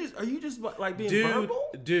that? Are you just like being verbal?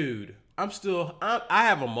 Dude, I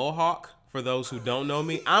have a mohawk. For those who don't know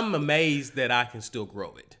me, I'm amazed that I can still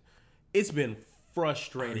grow it. It's been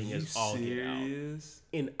frustrating as all get out.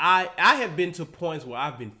 And I have been to points where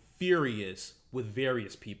I've been furious with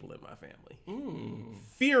various people in my family.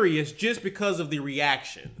 Furious just because of the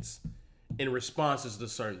reactions and responses to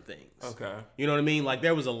certain things. Okay. You know what I mean? Like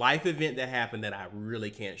there was a life event that happened that I really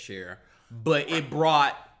can't share, but it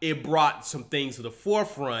brought some things to the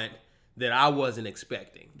forefront that I wasn't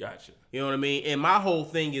expecting. Gotcha. You know what I mean? And my whole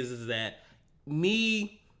thing is that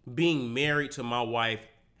me being married to my wife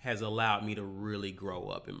has allowed me to really grow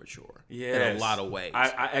up and mature in a lot of ways.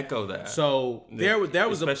 I echo that. So there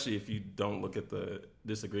was especially if you don't look at the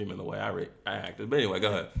disagreement the way I acted. But anyway,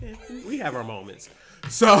 go ahead. We have our moments.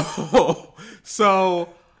 So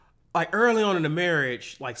like early on in the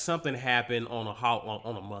marriage, like something happened on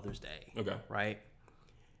a Mother's Day. Okay. Right?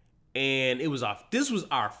 And this was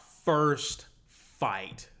our first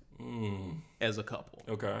fight as a couple.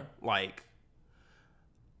 Okay. Like,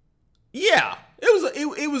 yeah,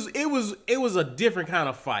 it was a different kind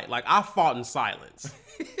of fight. Like I fought in silence.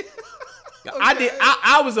 Okay.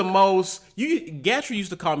 I was the most. Gatrey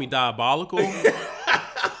used to call me diabolical.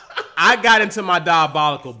 I got into my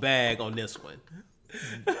diabolical bag on this one.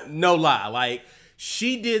 No lie. Like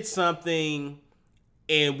she did something.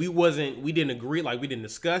 And we didn't agree, like we didn't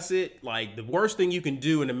discuss it. Like the worst thing you can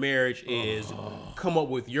do in a marriage is come up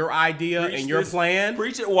with your idea and your plan.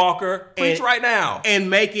 Preach it, Walker. Preach right now. And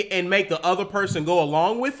make the other person go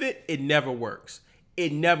along with it. It never works.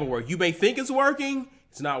 It never works. You may think it's working,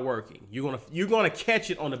 it's not working. You're gonna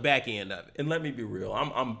catch it on the back end of it. And let me be real.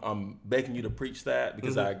 I'm begging you to preach that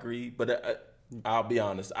because I agree, but I'll be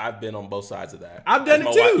honest. I've been on both sides of that. I've done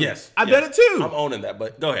it too. Yes, I've done it too. I'm owning that.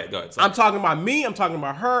 But go ahead. Sorry. I'm talking about me. I'm talking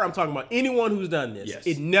about her. I'm talking about anyone who's done this. Yes.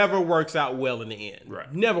 It never works out well in the end. Right.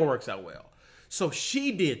 Never works out well. So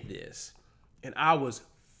she did this, and I was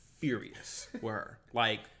furious with her.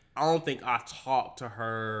 Like I don't think I talked to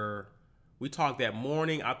her. We talked that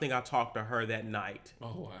morning. I think I talked to her that night.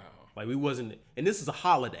 Oh wow. Like we wasn't. And this is a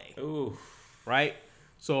holiday. Ooh. Right.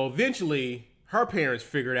 So eventually, her parents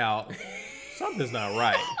figured out. Something's not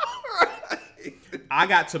right. I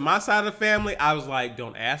got to my side of the family. I was like,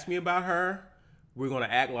 don't ask me about her. We're just going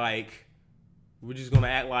to act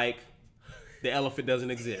like the elephant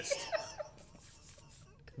doesn't exist.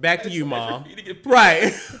 Back to you, Mom.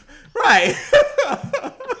 Right. Right.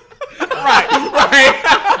 Right.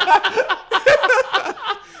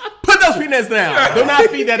 Put those peanuts down. Do not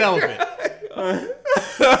feed that elephant.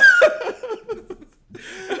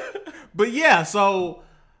 But yeah, so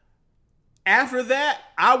after that,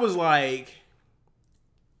 I was like,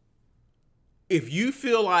 if you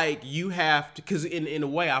feel like you have to, because in a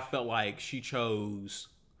way, I felt like she chose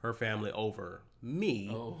her family over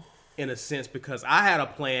me, in a sense, because I had a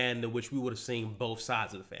plan in which we would have seen both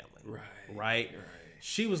sides of the family. Right.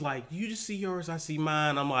 She was like, you just see yours, I see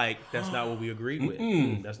mine. I'm like, that's not what we agreed with.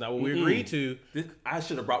 That's not what we agreed to. I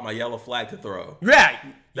should have brought my yellow flag to throw. Right.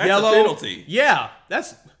 That's yellow, a penalty. Yeah.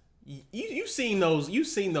 That's you've seen those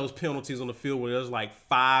penalties on the field where there's like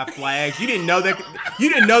 5 flags. You didn't know there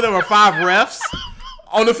were 5 refs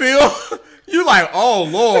on the field. You're like, oh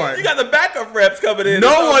Lord. You got the backup refs coming in.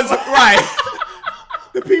 No one's right.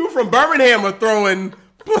 The people from Birmingham are throwing,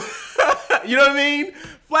 you know what I mean?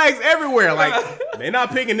 Flags everywhere. Like, they're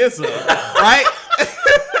not picking this up, right?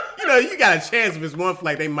 You know, you got a chance if it's one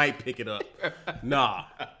flag, they might pick it up. Nah.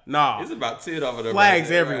 It's about 10 over there.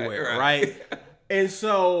 Flags everywhere, right? And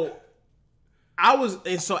so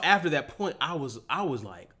after that point, I was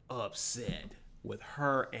like upset with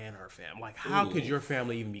her and her family. Like, how could your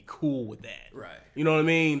family even be cool with that? Right. You know what I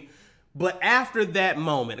mean? But after that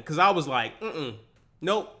moment, because I was like,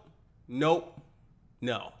 nope.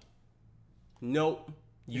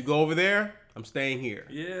 You go over there, I'm staying here.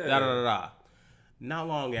 Yeah. Da. Not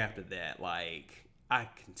long after that, like, I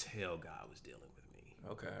can tell God was dealing with me.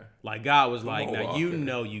 Okay. Like, God was like, now you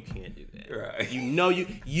know you can't do that. Right.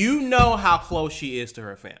 You know how close she is to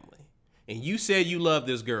her family. And you said you love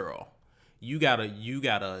this girl. You gotta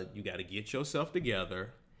get yourself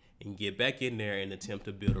together and get back in there and attempt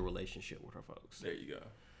to build a relationship with her folks. There you go.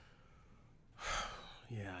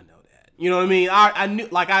 Yeah, I know that. You know what I mean? I knew,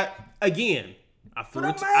 like, I threw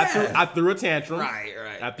a tantrum. Right.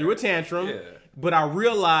 I threw a tantrum, yeah. But I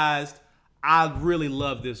realized I really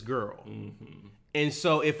love this girl. Mm-hmm. And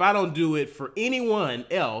so if I don't do it for anyone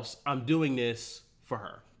else, I'm doing this for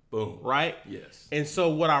her. Boom. Right? Yes. And so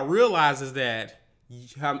what I realized is that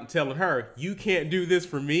I'm telling her, you can't do this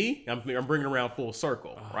for me. I'm bringing around full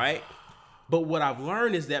circle, right? But what I've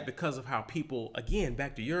learned is that because of how people, again,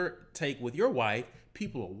 back to your take with your wife,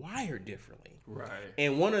 people are wired differently. Right.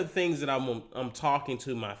 And one of the things that I'm talking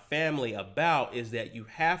to my family about is that you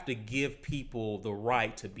have to give people the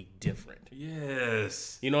right to be different.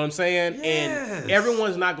 Yes. You know what I'm saying? Yes. And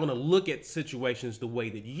everyone's not going to look at situations the way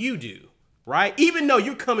that you do, right? Even though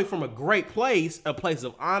you're coming from a great place, a place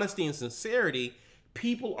of honesty and sincerity,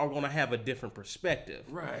 people are going to have a different perspective.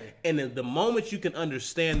 Right. And in the moment you can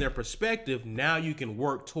understand their perspective, now you can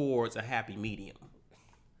work towards a happy medium.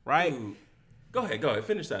 Right? Ooh. Go ahead.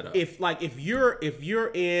 Finish that up. If you're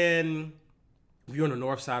in the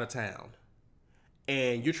north side of town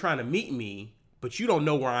and you're trying to meet me, but you don't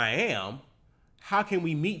know where I am, how can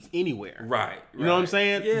we meet anywhere? Right. You know what I'm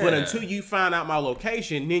saying? Yeah. But until you find out my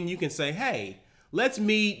location, then you can say, hey, let's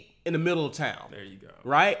meet in the middle of town. There you go.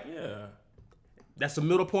 Right? Yeah. That's a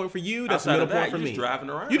middle point for you. That's Outside a middle point for you're me. Just driving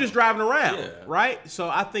around. You're just driving around, yeah. Right? So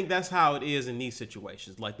I think that's how it is in these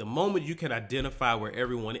situations. Like the moment you can identify where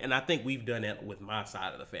everyone, and I think we've done that with my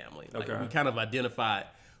side of the family. Like we kind of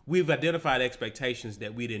we've identified expectations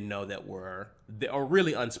that we didn't know that are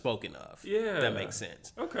really unspoken of. Yeah. That makes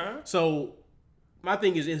sense. Okay. So my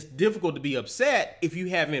thing is, it's difficult to be upset if you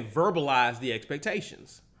haven't verbalized the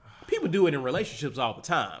expectations. People do it in relationships all the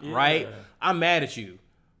time, right? I'm mad at you.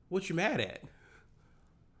 What you mad at?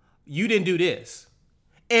 You didn't do this.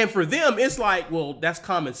 And for them, it's like, well, that's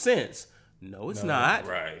common sense. No, it's not.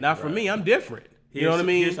 Right. Not for me. I'm different. You know what I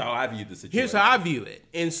mean? Here's how I view the situation. Here's how I view it.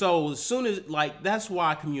 And so as soon as, like, that's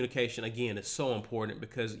why communication, again, is so important,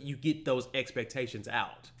 because you get those expectations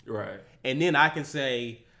out. Right. And then I can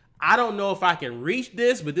say, I don't know if I can reach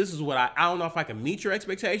this, but this is what I don't know if I can meet your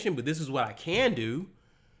expectation, but this is what I can do.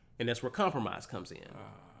 And that's where compromise comes in.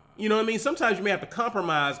 You know what I mean? Sometimes you may have to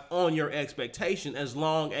compromise on your expectation as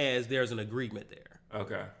long as there's an agreement there.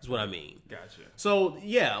 Okay. That's what I mean. Gotcha. So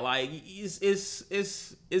yeah, like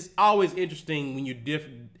it's always interesting when you're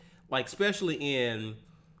different, like especially in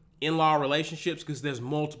in-law relationships, because there's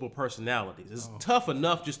multiple personalities. It's tough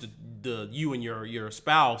enough just to you and your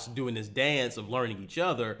spouse doing this dance of learning each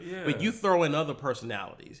other, but you throw in other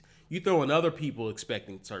personalities. You throw in other people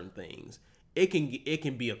expecting certain things. It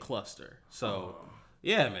can be a cluster. So.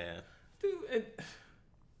 Yeah, man. Dude,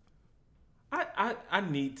 I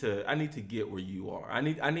need to get where you are. I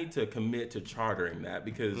need to commit to chartering that,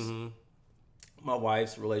 because my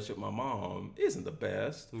wife's relationship with my mom isn't the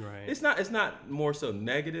best. Right. It's not more so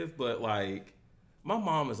negative, but like my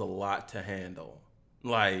mom is a lot to handle.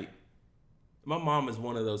 Like, my mom is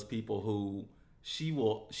one of those people who she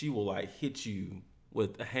will like hit you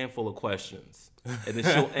with a handful of questions and then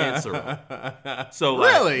she'll answer them. So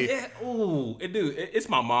like, really, yeah, ooh, it's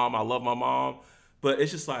my mom. I love my mom, but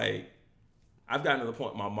it's just like I've gotten to the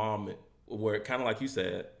point with my mom where, kind of like you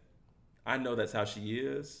said, I know that's how she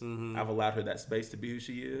is. Mm-hmm. I've allowed her that space to be who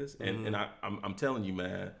she is, and I'm telling you,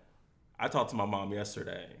 man, I talked to my mom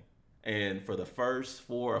yesterday. And for the first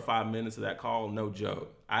 4 or 5 minutes of that call, no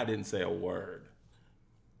joke, I didn't say a word.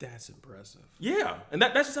 That's impressive. Yeah, and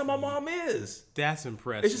that's just how my mom is. That's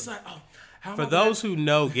impressive. It's just like, oh, how for those who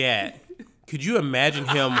know Gat, could you imagine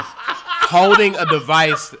him holding a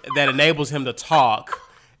device that enables him to talk,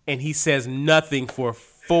 and he says nothing for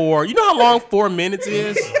 4? You know how long 4 minutes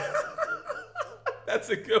is? That's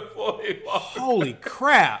a good point. Holy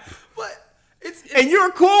crap! But and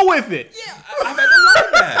you're cool with it. Yeah, I've had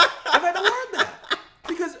to learn that.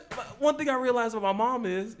 Because one thing I realized with my mom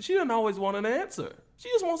is she doesn't always want an answer. She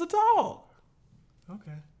just wants to talk.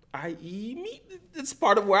 Okay. I.e. me. It's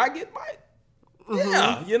part of where I get my...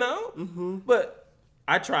 Yeah, you know? Mm-hmm. But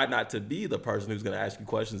I try not to be the person who's going to ask you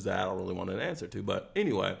questions that I don't really want an answer to. But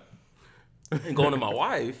anyway, and going to my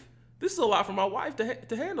wife, this is a lot for my wife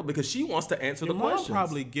to handle because she wants to answer the questions. Your mom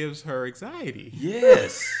probably gives her anxiety.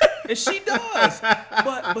 Yes, and she does.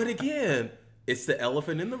 But again, it's the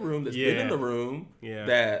elephant in the room that's been in the room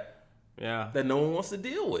that no one wants to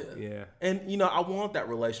deal with. Yeah. And, I want that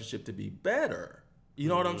relationship to be better. You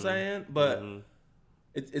know what I'm saying? But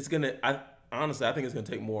it's going to, honestly, I think it's going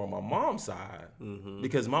to take more on my mom's side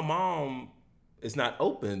because my mom is not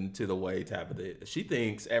open to the way Tabitha is. She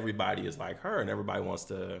thinks everybody is like her and everybody wants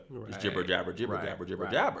to just jibber jabber.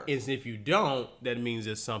 And if you don't, that means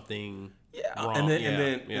there's something wrong. And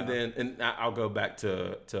then I'll go back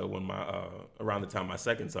to when around the time my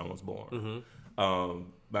second son was born.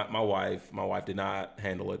 My wife did not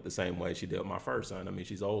handle it the same way she did with my first son. I mean,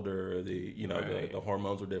 she's older. The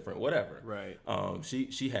hormones were different. Whatever. Right.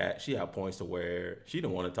 She had points to where she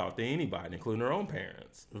didn't want to talk to anybody, including her own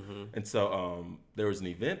parents. And so there was an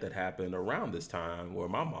event that happened around this time where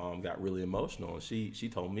my mom got really emotional, and she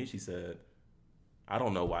told me, she said, "I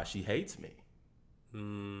don't know why she hates me."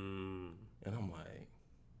 And I'm like,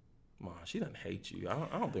 Mom, she doesn't hate you.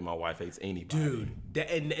 I don't think my wife hates anybody. Dude,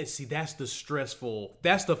 and see, that's the stressful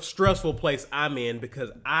place I'm in because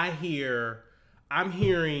I'm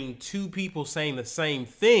hearing two people saying the same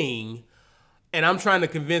thing, and I'm trying to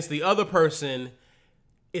convince the other person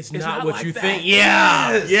it's not what like you think.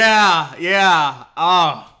 Yeah, yes. yeah.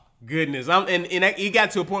 Oh goodness, it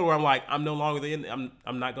got to a point where I'm like, I'm no longer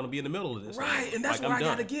I'm not going to be in the middle of this. Right, and that's what I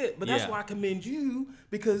got to get. But that's why I commend you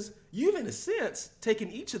because you've, in a sense, taken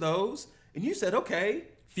each of those and you said, okay,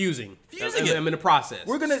 fusing it. I'm in the process.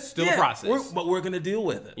 We're gonna a process, but we're gonna deal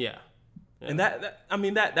with it. Yeah. And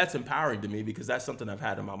that's empowering to me because that's something I've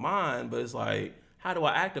had in my mind. But it's like, how do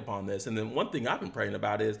I act upon this? And then one thing I've been praying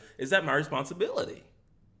about is that my responsibility?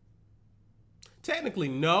 Technically,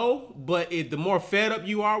 no, but the more fed up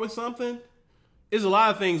you are with something, there's a lot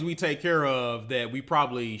of things we take care of that we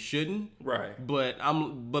probably shouldn't. Right. But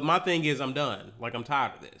my thing is, I'm done. Like, I'm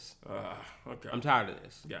tired of this. Okay. I'm tired of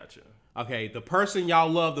this. Gotcha. Okay, the person y'all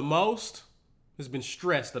love the most has been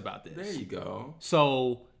stressed about this. There you go.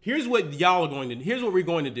 So here's what here's what we're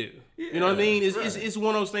going to do. Yeah, you know what I mean? It's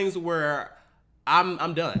one of those things where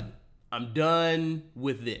I'm done. I'm done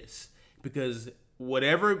with this because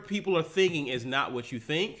whatever people are thinking is not what you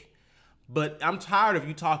think, but I'm tired of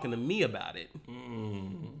you talking to me about it.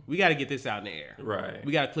 We got to get this out in the air. Right.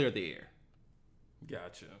 We got to clear the air.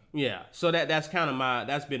 Gotcha. Yeah. So that's kind of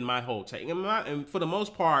that's been my whole take. And for the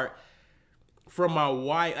most part, from my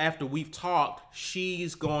wife, after we've talked,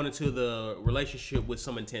 she's gone into the relationship with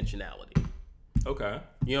some intentionality. Okay.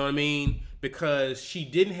 You know what I mean? Because she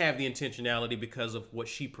didn't have the intentionality because of what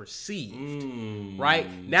she perceived. Right?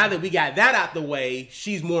 Now that we got that out the way,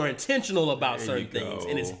 she's more intentional about certain things,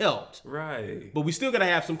 and it's helped. Right. But we still got to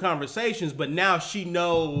have some conversations, but now she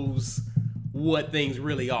knows what things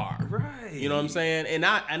really are. Right. You know what I'm saying? And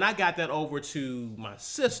I got that over to my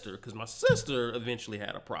sister because my sister eventually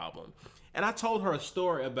had a problem. And I told her a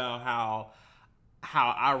story about how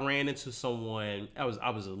I ran into someone. I was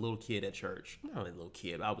a little kid at church. Not a little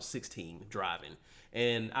kid. I was 16 driving.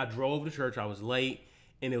 And I drove to church. I was late.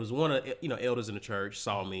 And it was one of elders in the church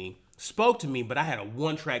saw me, spoke to me, but I had a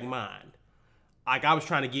one-track mind. Like I was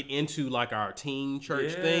trying to get into like our teen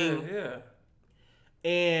church thing. Yeah.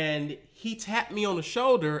 And he tapped me on the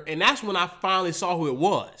shoulder, and that's when I finally saw who it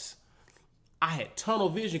was. I had tunnel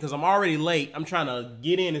vision because I'm already late. I'm trying to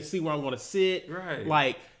get in and see where I'm going to sit. Right.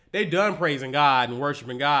 Like, they done praising God and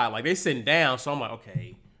worshiping God. Like, they sitting down. So I'm like,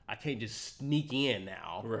 okay, I can't just sneak in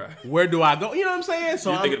now. Right. Where do I go? You know what I'm saying?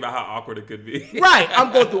 So You're thinking about how awkward it could be. Right.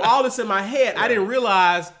 I'm going through all this in my head. Right. I didn't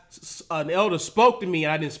realize an elder spoke to me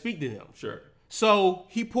and I didn't speak to him. Sure. So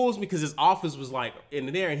he pulls me because his office was like in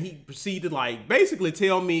there, and he proceeded to like basically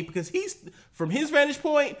tell me, because he's from his vantage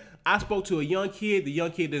point, I spoke to a young kid. The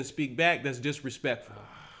young kid didn't speak back. That's disrespectful.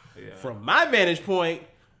 Yeah. From my vantage point,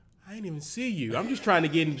 I didn't even see you. I'm just trying to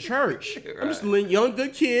get into church. Right. I'm just a young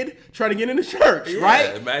good kid trying to get into church,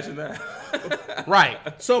 right? Imagine that. Right.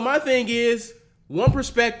 So my thing is, one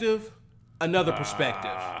perspective, another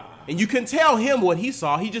perspective. And you can tell him what he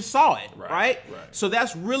saw. He just saw it, right? So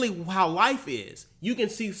that's really how life is. You can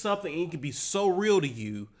see something and it can be so real to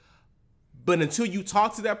you, but until you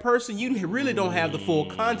talk to that person, you really don't have the full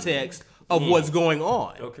context of what's going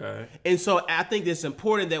on. Okay. And so I think it's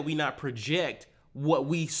important that we not project what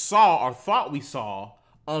we saw or thought we saw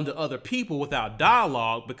onto other people without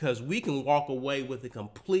dialogue, because we can walk away with a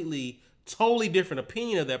completely, totally different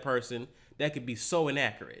opinion of that person that could be so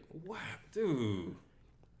inaccurate. Wow, dude.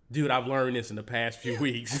 Dude, I've learned this in the past few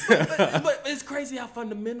weeks. but it's crazy how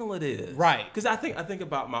fundamental it is. Right. Because I think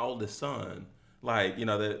about my oldest son. Like, you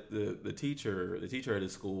know, the teacher at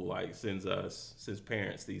his school, like, sends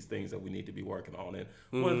parents these things that we need to be working on. And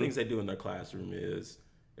one of the things they do in their classroom is,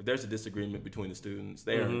 if there's a disagreement between the students,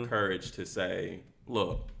 they are encouraged to say,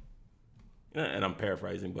 look, and I'm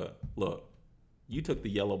paraphrasing, but look, you took the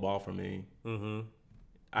yellow ball from me.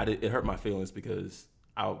 It hurt my feelings because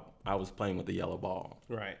I was playing with the yellow ball.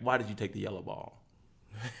 Right. Why did you take the yellow ball?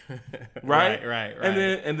 Right? Right.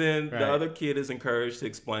 And then the other kid is encouraged to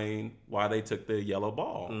explain why they took the yellow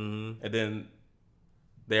ball. And then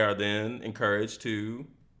they are then encouraged to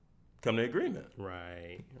come to agreement.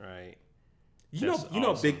 Right. You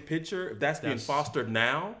know, big picture, if that's being fostered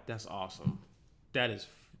now. That's awesome. That is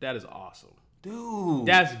awesome. Dude.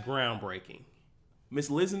 That's groundbreaking. Miss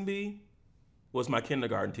Lisenby was my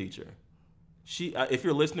kindergarten teacher. She, if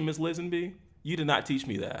you're listening, Miss Lisenby, you did not teach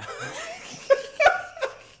me that.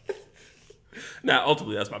 Now,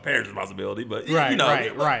 ultimately, that's my parents' responsibility, but right.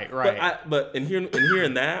 But in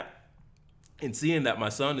hearing that and seeing that my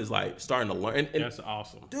son is like starting to learn, and that's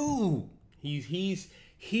awesome, dude. He's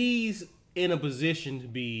in a position to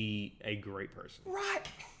be a great person, right?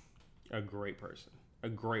 A great person. A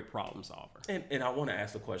great problem solver. And I want to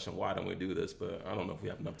ask the question, why don't we do this? But I don't know if we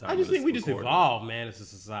have enough time. I just think we just evolve, man, as a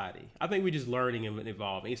society. I think we're just learning and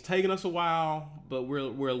evolving. It's taken us a while, but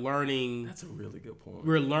we're learning. That's a really good point.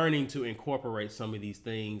 We're learning to incorporate some of these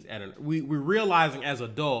things. We're realizing as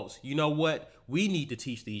adults, you know what? We need to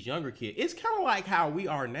teach these younger kids. It's kind of like how we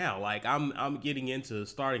are now. Like I'm getting into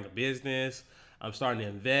starting a business. I'm starting to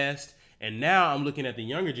invest. And now I'm looking at the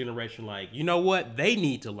younger generation like, you know what? They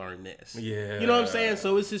need to learn this. Yeah. You know what I'm saying?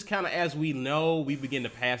 So it's just kind of, as we know, we begin to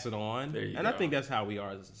pass it on. There you go. I think that's how we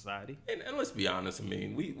are as a society. And let's be honest. I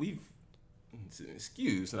mean, we've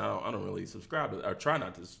excuse, and I don't really subscribe to, or try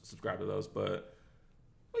not to subscribe to those, but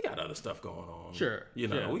we got other stuff going on. Sure. You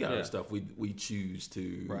know, we got other stuff we choose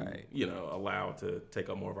to, right, you know, allow to take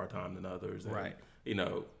up more of our time than others. And, right. You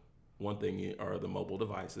know, one thing are the mobile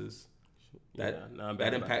devices. That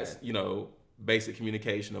impacts, you know, basic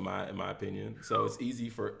communication in my opinion. So it's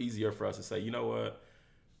easier for us to say, you know what,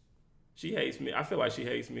 she hates me. I feel like she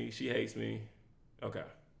hates me. She hates me. Okay.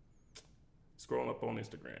 Scrolling up on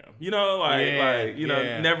Instagram. You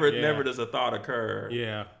know, never does a thought occur.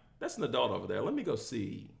 Yeah. That's an adult over there. Let me go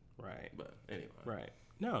see. Right. But anyway. Right.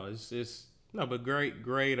 No, it's but great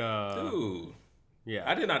dude. Yeah,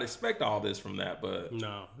 I did not expect all this from that, but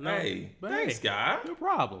no. Hey, thanks, guy. No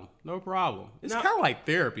problem. It's kind of like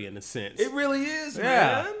therapy in a sense. It really is, yeah.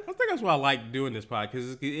 man. I think that's why I like doing this podcast,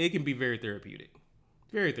 because it can be very therapeutic.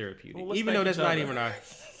 Very therapeutic. Well, even though that's not even our...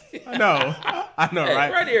 I know, hey,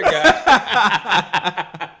 right? Right here,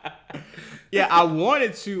 guy. Yeah, I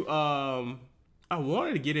wanted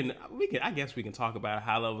to get in. I guess we can talk about a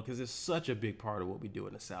high level, because it's such a big part of what we do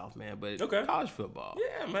in the South, man. But college football,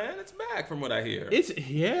 yeah, man, it's back from what I hear.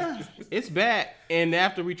 It's back. And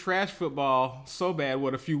after we trashed football so bad,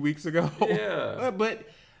 a few weeks ago, but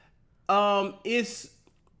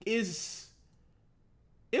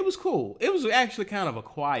it was cool. It was actually kind of a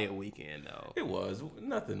quiet weekend, though. It was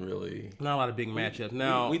nothing really. Not a lot of big matchups.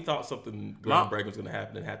 Now we thought something groundbreaking was going to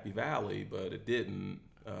happen in Happy Valley, but it didn't.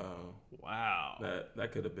 Wow.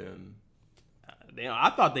 That could have been. Damn, I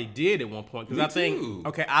thought they did at one point, because I think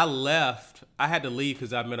I left. I had to leave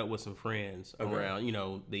because I met up with some friends around,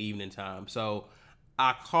 the evening time. So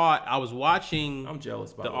I was watching. I'm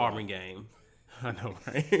jealous by the Auburn game. I know,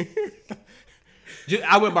 right?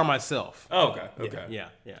 I went by myself. Oh, okay. Yeah.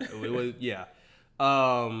 It was, yeah.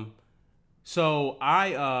 So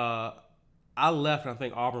I left, and I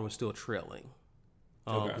think Auburn was still trailing.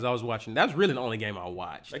 Because I was watching. That was really the only game I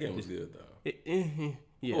watched. That game was good though.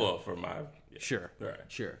 Yeah. Well, for my Sure. Right.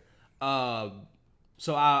 Sure.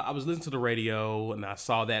 So I was listening to the radio and I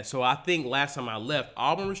saw that. So I think last time I left,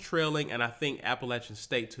 Auburn was trailing, and I think Appalachian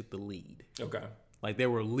State took the lead. Okay. Like they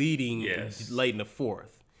were leading late in the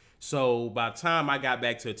fourth. So by the time I got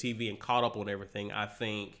back to the TV and caught up on everything, I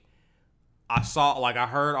think I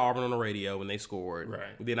heard Auburn on the radio when they scored.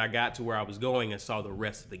 Right. Then I got to where I was going and saw the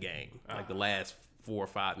rest of the game, like the last 4 or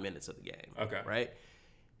 5 minutes of the game. Okay. Right.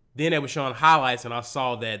 Then they were showing highlights, and I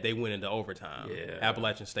saw that they went into overtime. Yeah.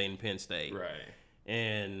 Appalachian State and Penn State. Right.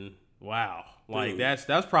 And wow, like Dude.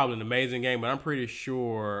 that's probably an amazing game. But I'm pretty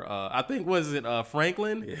sure. I think was it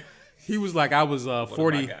Franklin? Yeah. He was like, I was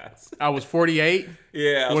 40. I was 48.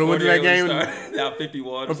 Yeah. When I went to that game. Now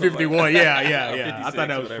 51. Or 51. Like yeah. I thought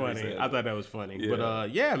that was funny. Yeah.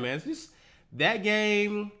 But yeah, man, it's just that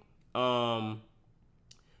game.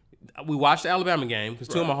 We watched the Alabama game because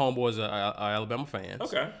two of my homeboys are Alabama fans.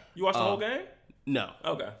 Okay. You watched the whole game? No.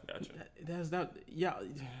 Okay. Gotcha.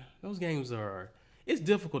 Those games are. It's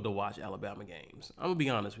difficult to watch Alabama games. I'm gonna be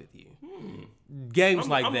honest with you. Games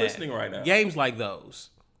like that. I'm listening right now. Games like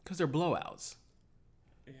those, because they're blowouts.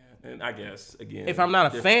 Yeah, and I guess again, if I'm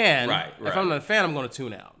not a fan, right. If I'm not a fan, I'm gonna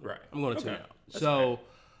tune out. Right. I'm gonna tune out. That's so,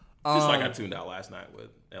 just like I tuned out last night with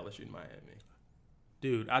LSU and Miami.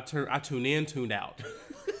 Dude, I tuned in, tuned out.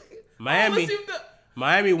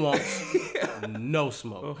 Miami wants no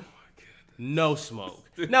smoke. Oh my God. No smoke.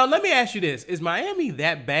 Now let me ask you this: is Miami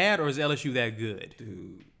that bad, or is LSU that good?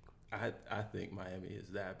 Dude, I think Miami is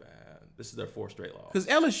that bad. This is their 4th straight loss. Because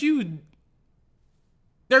LSU,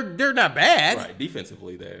 they're not bad. Right.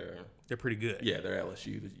 Defensively, they're pretty good. Yeah, they're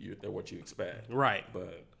LSU. They're what you expect. Right.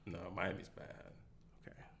 But no, Miami's bad.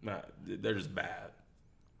 Okay. They're just bad.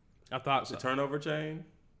 I thought so. The turnover chain.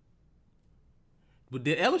 But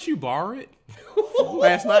did LSU borrow it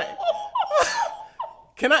last night?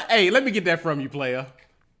 Hey, let me get that from you, player.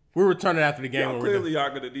 We're returning after the game. Y'all clearly are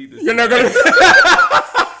going to need this. You're not going to.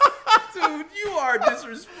 Dude, you are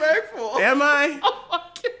disrespectful. Am I?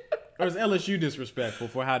 Or is LSU disrespectful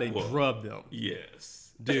for how they drubbed them?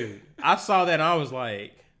 Yes. Dude, I saw that and I was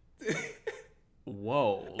like,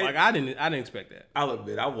 whoa. Like, I didn't expect that. I'll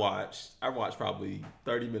admit, I watched probably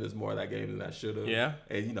 30 minutes more of that game than I should have. Yeah.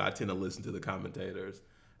 And, I tend to listen to the commentators.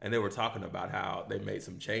 And they were talking about how they made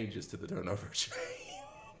some changes to the turnover chain.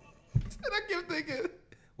 And I kept thinking,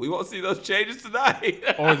 we won't see those changes tonight.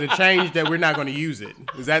 Or is it change that we're not going to use it?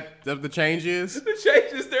 Is that what the change is? The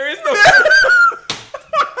change is there is no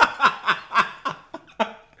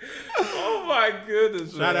Oh my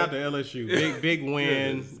goodness. Shout out to LSU. Big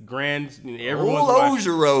win. Grand. Everyone's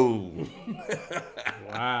Logero.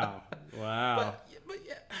 Wow. But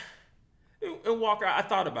yeah. And Walker, I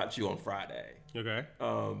thought about you on Friday. Okay.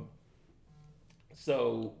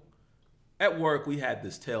 So at work we had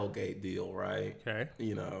this tailgate deal, right? Okay.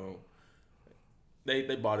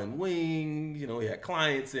 They bought in wings, we had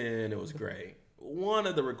clients in, it was great. One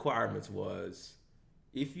of the requirements was,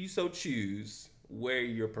 if you so choose, wear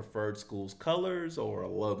your preferred school's colors or a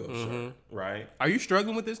logo shirt, right? Are you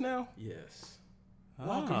struggling with this now? Yes.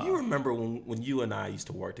 Walker, you remember when you and I used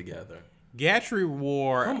to work together? Gatrey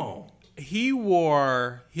wore... Come on. He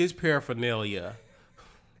wore his paraphernalia...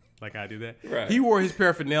 Like I do that? Right. He wore his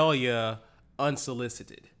paraphernalia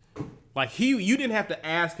unsolicited. Like, you didn't have to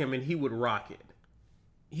ask him and he would rock it.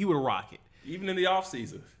 Even in the off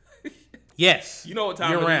season. Yes. You know what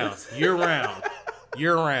time it is. Year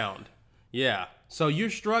round. Yeah. So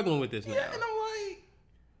you're struggling with this now. Yeah, and I'm like...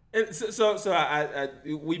 And so I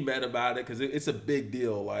we met about it because it's a big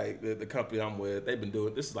deal. Like, the company I'm with, they've been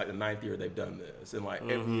doing... This is like the 9th year they've done this. And like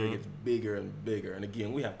every year it gets bigger and bigger. And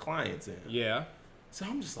again, we have clients in. Yeah. So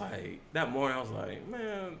I'm just like... That morning I was like,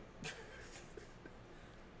 man...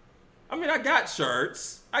 I mean, I got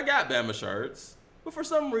shirts. I got Bama shirts. But for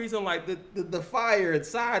some reason, like, the fire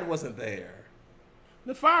inside wasn't there.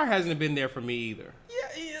 The fire hasn't been there for me either.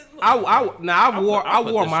 Yeah. I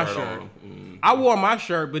wore my shirt. I wore my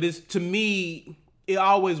shirt, but to me, it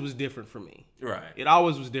always was different for me. Right. It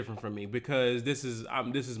always was different for me because this is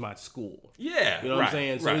my school. Yeah. You know what I'm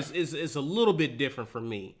saying? So it's a little bit different for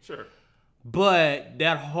me. Sure. But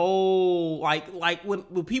that whole like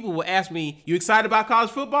when people will ask me, "You excited about college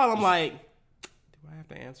football?" I'm like, "Do I have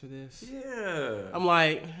to answer this?" Yeah. I'm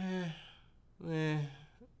like,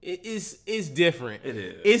 it's different. It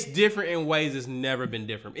is. It's different in ways it's never been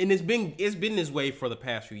different, and it's been this way for the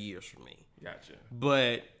past few years for me. Gotcha.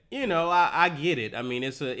 But I get it. I mean,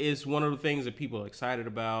 it's one of the things that people are excited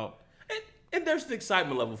about. And there's the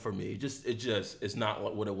excitement level for me. It's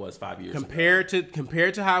not what it was 5 years ago.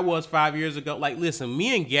 Compared to how it was 5 years ago. Like, listen,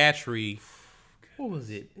 me and Gatrey, what was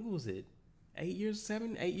it? 8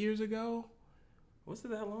 years ago? Was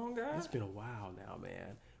it that long, guys? It's been a while now,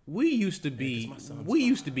 man. We used to be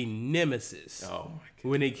nemesis. Oh my God.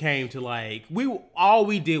 When it came to all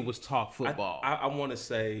we did was talk football. I want to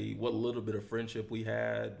say what little bit of friendship we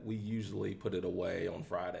had, we usually put it away on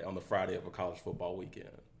the Friday of a college football weekend.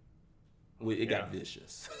 It got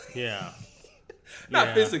vicious. Yeah.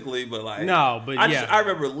 Not physically, but I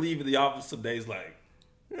remember leaving the office some days like,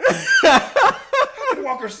 how can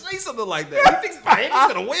Walker say something like that? He thinks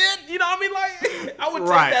Miami's gonna win? You know what I mean? Like, I would take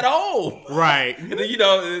that home. Right. And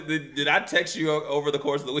then, did I text you over the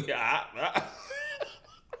course of the week?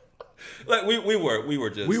 Like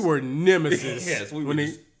we were nemesis. Yes, we were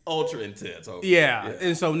just ultra intense. Yeah.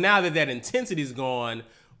 And so now that intensity is gone,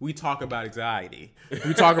 we talk about anxiety.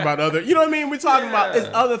 We talk about other, you know what I mean? We're talking about there's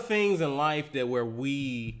other things in life that where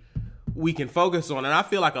we can focus on. And I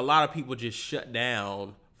feel like a lot of people just shut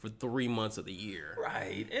down for 3 months of the year.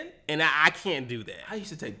 Right. And I can't do that. I used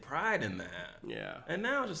to take pride in that. Yeah. And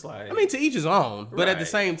now just like, I mean, to each his own. But at the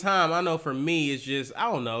same time, I know for me, it's just,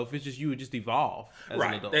 I don't know, if it's just you would just evolve as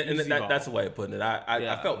an adult. And that's the way of putting it.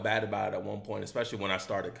 I felt bad about it at one point, especially when I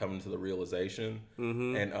started coming to the realization.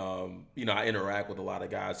 Mm-hmm. And, I interact with a lot of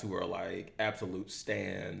guys who are like absolute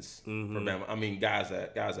stands for Bama. I mean, guys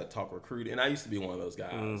that talk recruiting. And I used to be one of those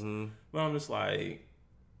guys. Mm-hmm. But I'm just like,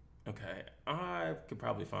 okay, I could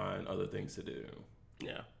probably find other things to do.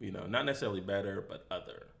 Yeah. Not necessarily better, but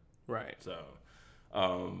other. Right. So,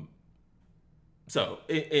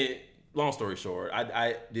 long story short,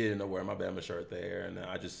 I did end up wearing my Bama shirt there, and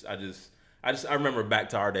I remember back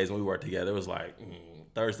to our days when we worked together. It was like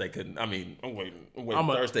Thursday couldn't. I mean, I'm waiting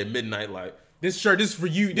Thursday midnight. Like, this shirt, this is for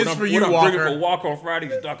you. This is for you, Walker. I'm bringing for Walker on Friday.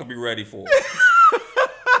 He's not gonna be ready for.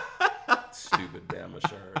 Stupid Bama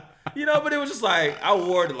shirt. But it was just like, I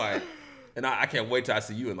wore it like, and I can't wait till I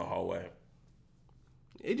see you in the hallway.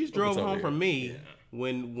 It just drove home for me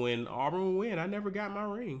when Auburn would win. I never got my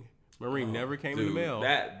ring. My ring never came in the mail.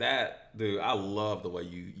 Dude, I love the way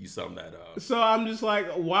you summed that up. So I'm just like,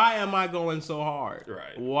 why am I going so hard?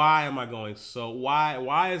 Right. Why am I going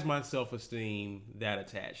why is my self-esteem that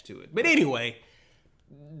attached to it? But anyway,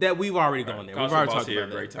 that we've already gone there. We've already talked about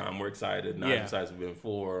that. Great time. We're excited. Not as excited as we've been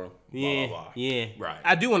before. Blah, blah, blah. Yeah. Right.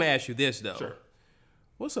 I do want to ask you this though. Sure.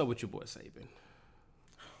 What's up with your boy Saban?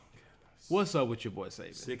 What's up with your boy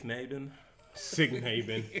Saban? Sick Naben.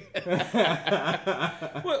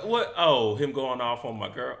 What? Oh, him going off on my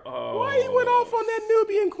girl. Oh. Why he went off on that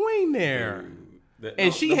Nubian queen there?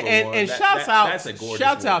 Dude, shouts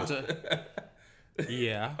out to.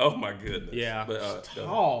 Yeah. Oh my goodness. Yeah. But,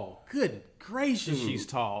 tall. Good gracious, dude, she's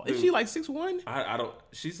tall. Is she like 6'1"? I don't.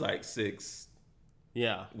 She's like 6.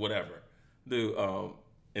 Yeah. Whatever, dude.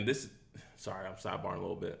 And this. Sorry, I'm sidebarring a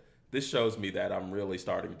little bit. This shows me that I'm really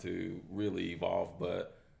starting to really evolve,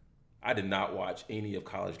 but I did not watch any of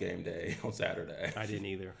College Game Day on Saturday. I didn't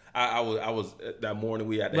either. I was that morning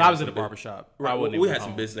we had. I was at a barbershop. Right, we had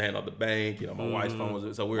some business to handle at the bank. My wife's phone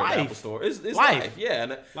was, so we were at the Apple store. It's life. Yeah,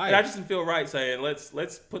 and I just didn't feel right saying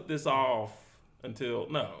let's put this off until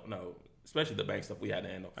no, especially the bank stuff we had to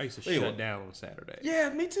handle. I used to shut down on Saturday. Yeah,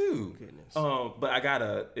 me too. Goodness. But I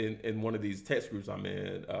got in one of these text groups I'm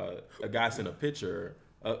in, a guy sent a picture.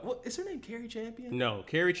 What is her name? Carrie Champion? No,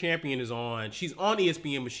 Carrie Champion is on. She's on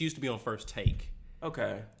ESPN, but she used to be on First Take.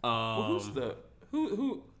 Okay. Who's the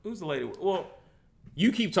lady? Well,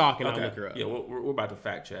 you keep talking. Okay. I'll look her up. Yeah, we're about to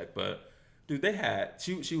fact check, but dude, they had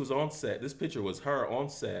she was on set. This picture was her on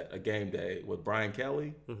set a game day with Brian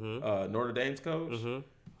Kelly, Notre Dame's coach. Mm-hmm.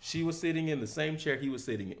 She was sitting in the same chair he was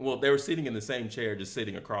sitting in. Well, they were sitting in the same chair, just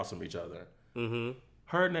sitting across from each other. Mm-hmm.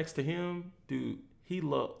 Her next to him, dude. He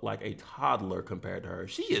looked like a toddler compared to her.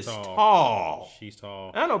 She is tall. She's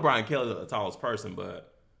tall. I know Brian Kelly's the tallest person,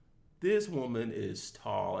 but this woman is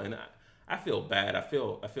tall, and I feel bad. I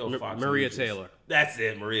feel Fox Maria News. Taylor. That's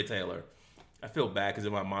it, Maria Taylor. I feel bad because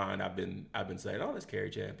in my mind I've been saying, oh, that's Carrie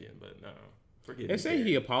Champion, but no, forget. They say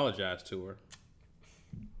he apologized to her.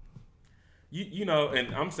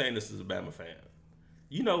 And I'm saying this as a Bama fan.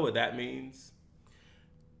 You know what that means?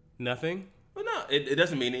 Nothing. Well, no, it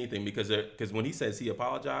doesn't mean anything because when he says he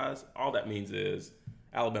apologized, all that means is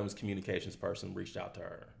Alabama's communications person reached out to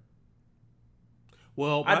her.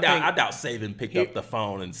 Well, I doubt Saban picked up the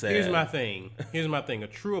phone and said... Here's my thing. A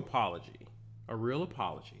true apology, a real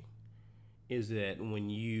apology, is that when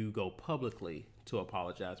you go publicly to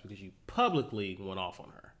apologize because you publicly went off on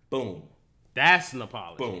her. Boom. That's an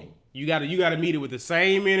apology. Boom. You got to meet it with the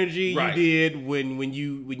same energy Right. you did when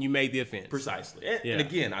you made the offense. Precisely. And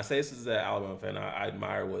again, I say this as an Alabama fan. I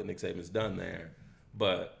admire what Nick Saban's done there,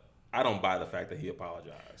 but I don't buy the fact that he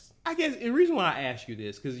apologized. I guess the reason why I ask you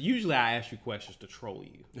this, because usually I ask you questions to troll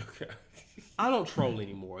you. Okay. I don't troll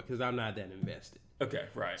anymore because I'm not that invested. Okay,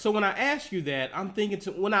 right. So when I ask you that, I'm thinking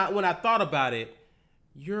when I thought about it,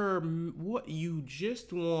 you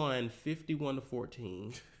just won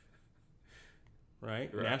 51-14,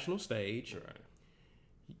 right? National stage.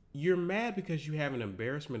 Right. You're mad because you have an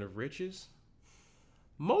embarrassment of riches.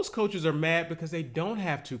 Most coaches are mad because they don't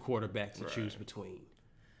have two quarterbacks to choose between.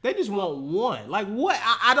 They just want one. Like, what?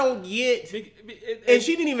 I don't get. And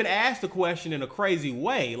she didn't even ask the question in a crazy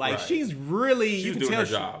way. Like, she's really. She's doing her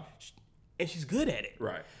job. And she's good at it.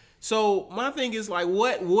 Right. So, my thing is, like,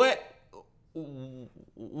 what's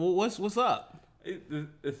up?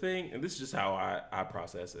 The thing, and this is just how I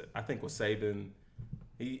process it. I think with Saban,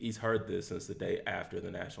 he's heard this since the day after the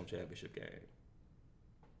national championship game.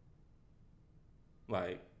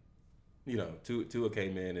 Like, you know, Tua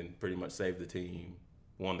came in and pretty much saved the team.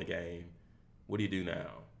 Won the game. What do you do now?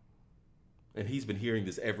 And he's been hearing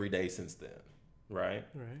this every day since then, right?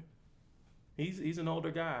 Right. He's an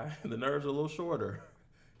older guy. The nerves are a little shorter.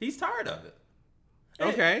 He's tired of it.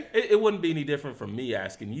 Okay. It wouldn't be any different from me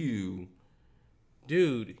asking you,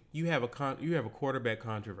 dude. You have a quarterback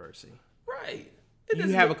controversy. Right. You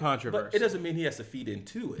have a controversy. But it doesn't mean he has to feed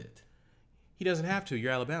into it. He doesn't have to.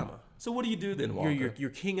 You're Alabama. So what do you do then, Walker?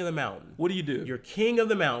 You're king of the mountain. What do you do? You're king of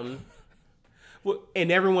the mountain.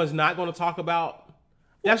 And everyone's not going to talk about.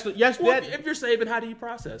 If you're Saban, how do you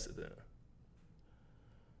process it then?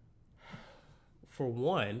 For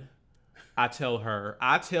one, I tell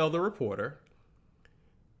the reporter,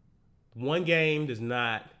 one game does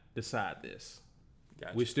not decide this.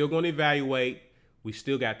 Gotcha. We're still going to evaluate. We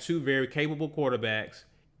still got two very capable quarterbacks.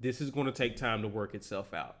 This is going to take time to work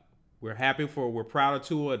itself out. We're proud of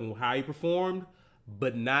Tua and how he performed,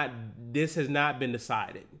 but this has not been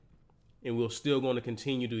decided. And we're still going to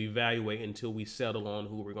continue to evaluate until we settle on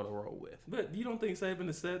who we're going to roll with. But you don't think Saban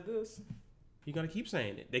has said this? You're going to keep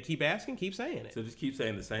saying it. They keep asking, keep saying it. So just keep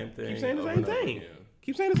saying the same thing. Keep saying the same thing.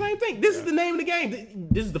 Keep saying the same thing. This is the name of the game.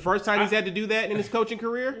 This is the first time he's had to do that in his coaching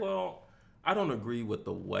career? Well, I don't agree with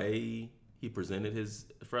the way he presented his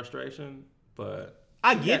frustration, but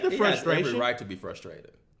I get the frustration. He has every right to be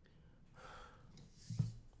frustrated.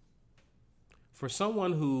 For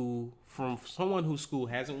someone whose school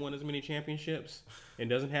hasn't won as many championships and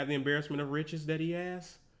doesn't have the embarrassment of riches that he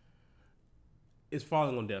has, it's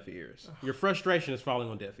falling on deaf ears. Your frustration is falling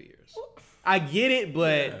on deaf ears. I get it,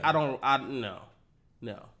 but no.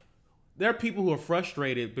 There are people who are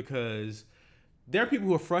frustrated because they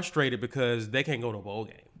can't go to a bowl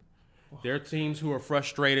game. There are teams who are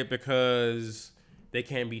frustrated because they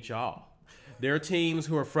can't beat y'all. There are teams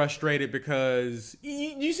who are frustrated because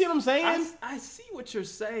you see what I'm saying? I see what you're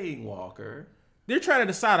saying, Walker. They're trying to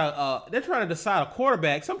decide a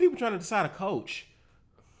quarterback. Some people trying to decide a coach.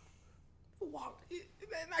 Walker,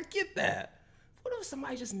 and I get that. What if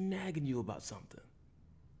somebody's just nagging you about something?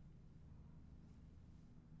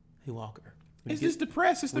 Hey, Walker. It's just the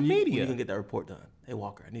press. It's the media. When you gonna get that report done? Hey,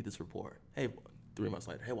 Walker, I need this report. Hey, 3 months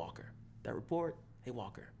later. Hey, Walker, that report. Hey,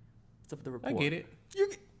 Walker, what's up with the report? I get it.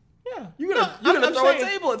 You're gonna throw a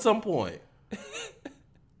table at some point.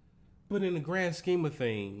 But in the grand scheme of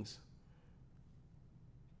things,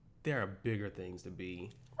 there are bigger things to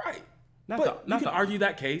be. Right. Not to argue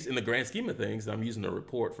that case in the grand scheme of things. I'm using a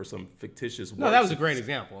report for some fictitious. No, that was a great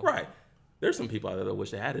example. Right. There's some people out there that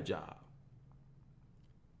wish they had a job.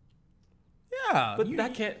 Yeah, but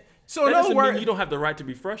that can't. So that in other words, you don't have the right to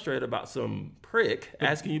be frustrated about some prick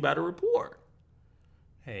asking you about a report.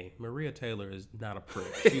 Hey, Maria Taylor is not a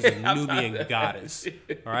prick. She's a Nubian goddess.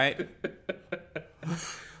 All right?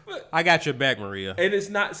 I got your back, Maria. And it's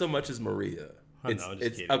not so much as Maria. It's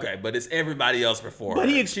kidding. Okay, but it's everybody else before her. But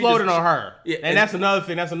he exploded on her. Yeah, and that's another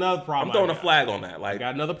thing. That's another problem. I'm throwing a flag on that. Like, I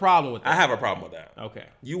got another problem with that. I have a problem with that. Okay.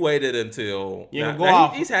 You waited until...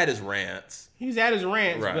 He's had his rants. He's had his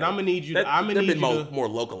rants, right. But I'm going to need you to... more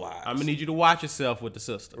localized. I'm going to need you to watch yourself with the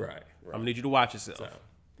sister. Right. I'm going to need you to watch yourself. So,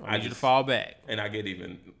 I need you to fall back. And I get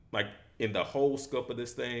even... Like, in the whole scope of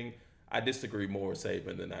this thing, I disagree more with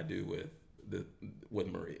Saban than I do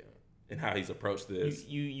with Maria and how he's approached this.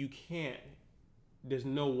 You can't... There's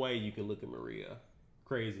no way you can look at Maria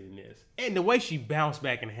crazy in this. And the way she bounced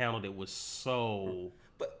back and handled it was so...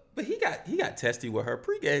 But he got testy with her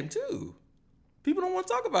pregame, too. People don't want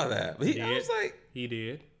to talk about that. But I was like... He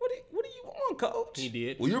did. What do you want, coach? He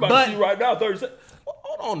did. Well, you're about to see right now, 30 seconds. Well,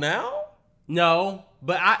 hold on now. No.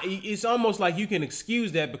 But it's almost like you can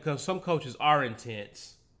excuse that because some coaches are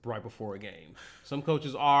intense right before a game. Some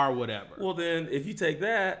coaches are whatever. Well, then, if you take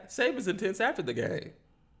that, Saban's intense after the game.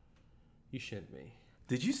 You shouldn't be.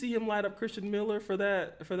 Did you see him light up Christian Miller for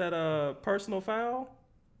that personal foul?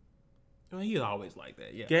 Well, he's always like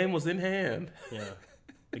that, yeah. Game was in hand. Yeah.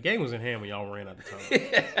 The game was in hand when y'all ran out of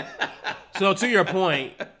time. So to your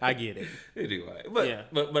point, I get it. Anyway,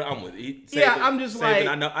 but I'm with you. I'm just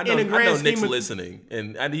Saban, like, I know Nick's listening,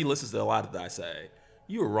 and he listens to a lot that I say.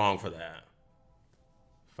 You were wrong for that.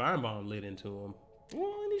 Feinbaum lit into him.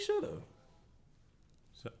 Well, and he should have.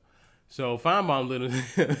 So Feinbaum lit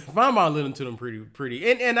into them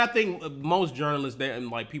pretty. And I think most journalists and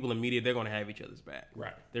like people in media, they're going to have each other's back.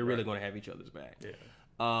 Right. They're really going to have each other's back. Yeah.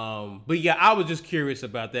 But yeah, I was just curious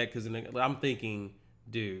about that because I'm thinking,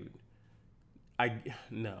 dude,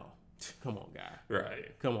 no. Come on, guy.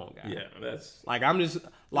 Right. Come on, guy. Yeah, that's like I'm just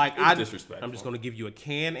disrespectful. I'm just going to give you a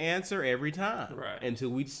canned answer every time, right? Until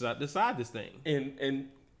we decide this thing. And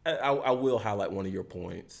I will highlight one of your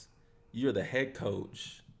points. You're the head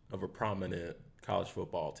coach of a prominent college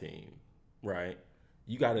football team, right?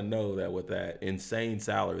 You got to know that with that insane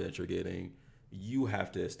salary that you're getting, you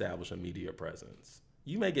have to establish a media presence.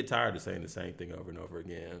 You may get tired of saying the same thing over and over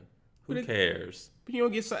again. Who cares? But you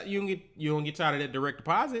don't get tired of that direct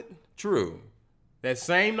deposit. True. That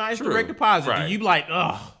same nice direct deposit. Right. You be like,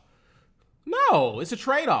 ugh. No, it's a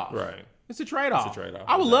trade-off. Right. It's a trade-off. It's a trade-off.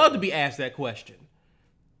 I would love to be asked that question.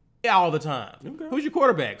 Yeah, all the time. Okay. Who's your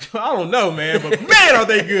quarterback? I don't know, man, but man, are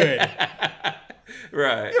they good?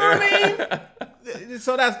 Right. You know what I mean?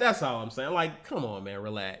 So that's all I'm saying. Like, come on, man,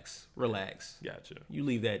 relax. Gotcha. You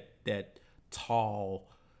leave that tall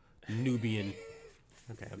Nubian.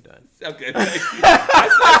 Okay, I'm done. Okay, thank you.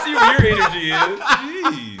 I see where your energy is.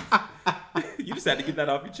 Jeez. You just had to get that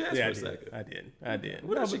off your chest for a second. I did.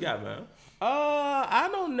 What else you got, man? I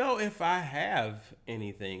don't know if I have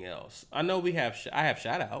anything else. I know I have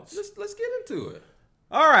shout outs. Let's get into it.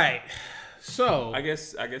 All right. So I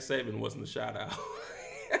guess Saban wasn't the shout out.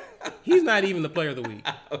 He's not even the player of the week.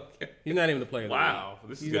 Okay. He's not even the player of the week. Wow.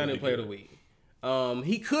 He's not even the player of the week.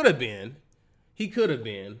 He could have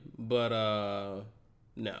been. But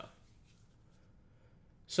no.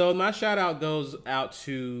 So my shout out goes out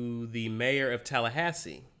to the mayor of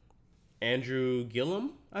Tallahassee, Andrew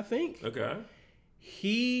Gillum, I think. Okay.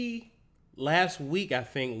 He last week, I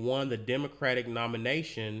think, won the Democratic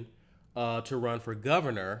nomination to run for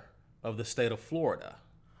governor of the state of Florida.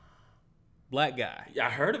 Black guy. Yeah, I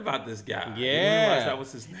heard about this guy. Yeah. I didn't realize that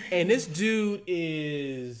was his name. And this dude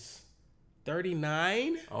is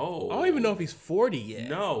 39. Oh. I don't even know if he's 40 yet.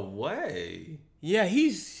 No way. Yeah,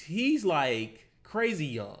 he's like crazy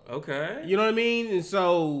young. Okay. You know what I mean? And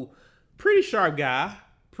so, pretty sharp guy.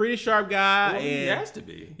 Well, he has to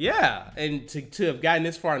be. Yeah, and to have gotten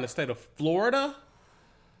this far in the state of Florida,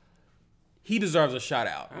 he deserves a shout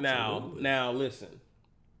out. Absolutely. Now listen,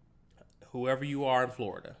 whoever you are in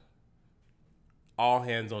Florida, all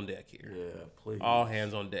hands on deck here. Yeah, please. All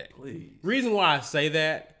hands on deck. Please. Reason why I say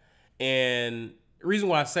that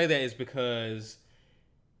is because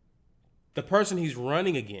the person he's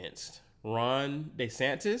running against, Ron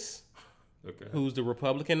DeSantis, who's the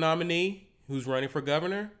Republican nominee, who's running for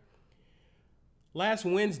governor, last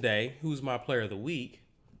Wednesday, who's my player of the week,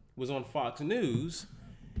 was on Fox News.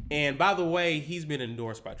 And by the way, he's been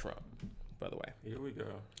endorsed by Trump, by the way. Here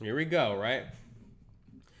we go, right?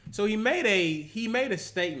 So he made a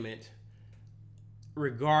statement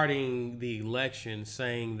regarding the election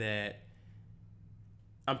saying that,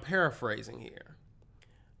 I'm paraphrasing here,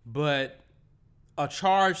 but a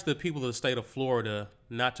charge to the people of the state of Florida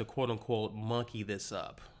not to quote unquote monkey this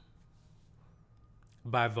up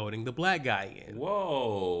by voting the black guy in.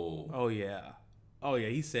 Whoa. Oh yeah,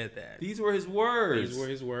 he said that. These were his words.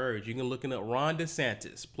 You can look up Ron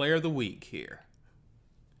DeSantis, player of the week here.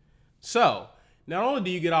 So, not only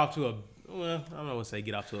do you get off to I don't want to say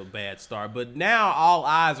get off to a bad start, but now all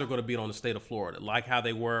eyes are going to be on the state of Florida, like how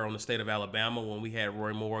they were on the state of Alabama when we had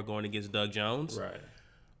Roy Moore going against Doug Jones. Right.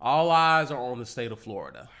 All eyes are on the state of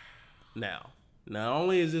Florida. Now, not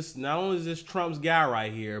only is this Trump's guy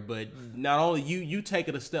right here, but not only you take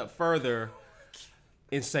it a step further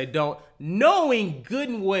and say knowing good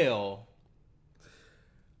and well,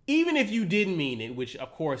 even if you didn't mean it, which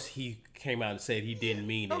of course he came out and said he didn't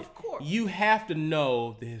mean it. Of course. You have to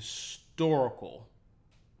know the historical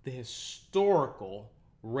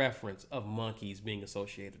reference of monkeys being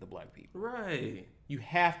associated to black people. Right. You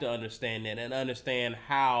have to understand that and understand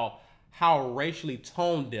how racially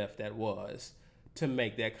tone deaf that was to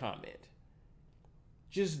make that comment.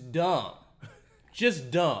 Just dumb.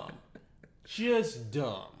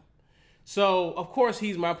 So, of course,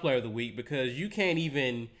 he's my player of the week because you can't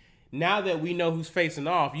even, now that we know who's facing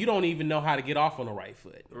off, you don't even know how to get off on the right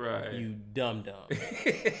foot. Right. You dumb.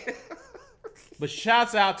 But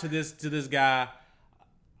shouts out to this guy.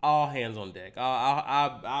 All hands on deck.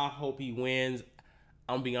 I hope he wins.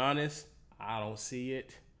 I'm gonna be honest, I don't see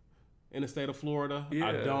it in the state of Florida. Yeah.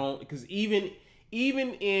 I don't, because even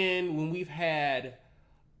in when we've had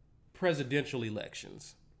presidential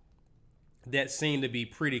elections that seem to be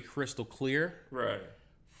pretty crystal clear. Right.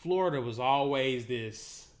 Florida was always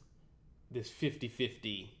this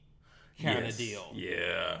 50-50 kind of deal.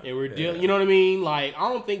 Yeah. And we're dealing, you know what I mean? Like, I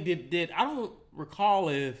don't think I don't recall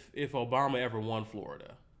if Obama ever won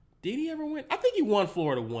Florida. Did he ever win? I think he won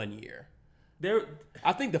Florida one year.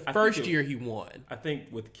 I think the first year he won. I think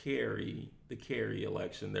with the Kerry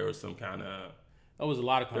election, there was some kind of... There was a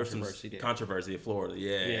lot of controversy there. Controversy in Florida,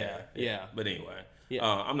 yeah. But anyway,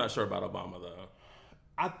 I'm not sure about Obama, though.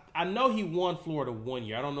 I know he won Florida one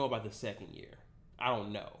year. I don't know about the second year. I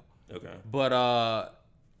don't know. Okay. But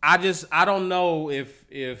I don't know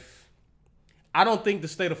if I don't think the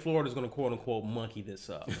state of Florida is going to quote unquote monkey this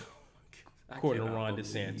up, according to Ron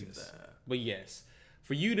DeSantis. That. But yes,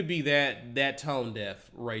 for you to be that tone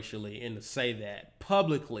deaf racially and to say that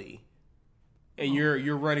publicly, and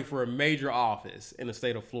you're running for a major office in the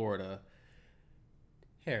state of Florida,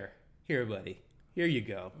 here, buddy, here you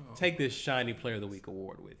go. Take this shiny Player of the Week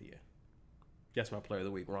award with you. That's my Player of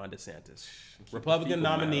the Week, Ron DeSantis, Republican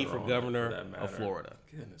nominee for governor of Florida.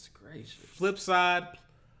 Goodness gracious. Flip side,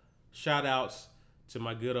 shout outs to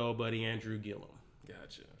my good old buddy Andrew Gillum.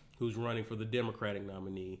 Gotcha. Who's running for the Democratic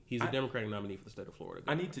nominee. He's a Democratic nominee for the state of Florida.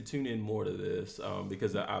 I need to tune in more to this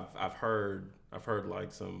because I've heard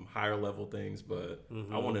like some higher level things, but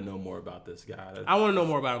I want to know more about this guy. I want to know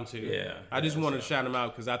more about him too. Yeah. I just wanted to shout him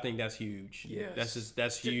out because I think that's huge. Yes.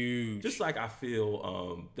 That's huge. Just like I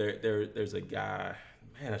feel there's a guy,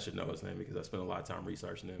 man, I should know his name because I spent a lot of time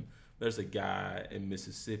researching him. There's a guy in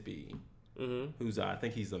Mississippi who's I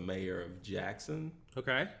think he's the mayor of Jackson.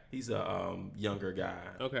 Okay. He's a younger guy.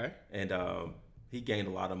 Okay. And he gained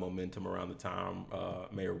a lot of momentum around the time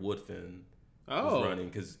Mayor Woodfin was running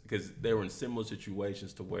because they were in similar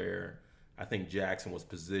situations to where I think Jackson was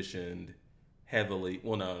positioned heavily.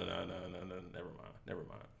 Well, no, never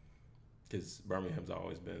mind. Because Birmingham's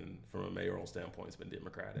always been, from a mayoral standpoint, it's been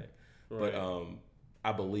Democratic. Right. But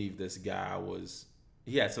I believe this guy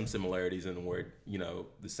he had some similarities in where,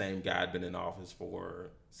 the same guy had been in office for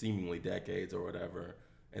seemingly decades or whatever.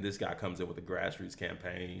 And this guy comes in with a grassroots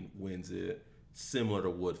campaign, wins it, similar to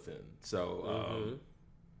Woodfin. So,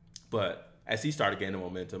 but as he started gaining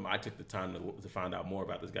momentum, I took the time to find out more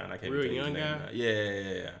about this guy. And I can't even tell you his name now.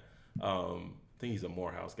 Yeah. I think he's a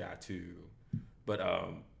Morehouse guy too. But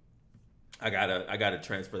I gotta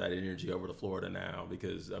transfer that energy over to Florida now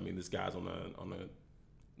because this guy's on the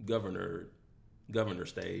governor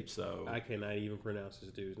stage, so I cannot even pronounce this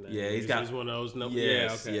dude's name. Yeah, he's one of those.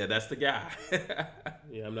 Yes, yeah, that's the guy.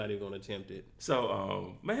 Yeah, I'm not even going to attempt it.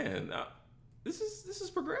 So, this is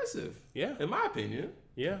progressive. Yeah, in my opinion.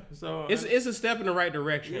 Yeah. So it's a step in the right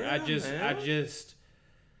direction. Yeah, I just,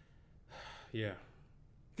 yeah.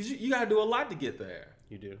 Because you got to do a lot to get there.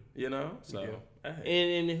 You do. So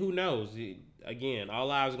hey. And who knows? Again,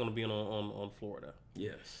 all eyes are going to be on Florida.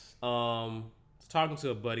 Yes. Talking to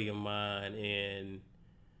a buddy of mine, and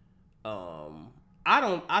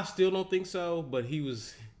I still don't think so, but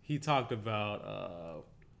he talked about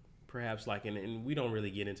perhaps like, and we don't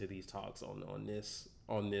really get into these talks on this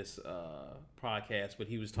podcast, but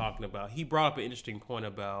he brought up an interesting point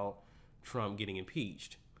about Trump getting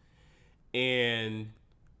impeached, and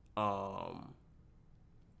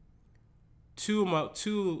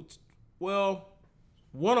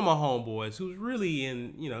one of my homeboys who's really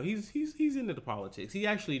in, he's into the politics. He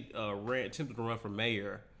actually attempted to run for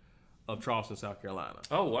mayor of Charleston, South Carolina.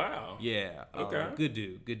 Oh, wow. Yeah. Okay. Good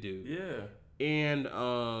dude. Yeah. And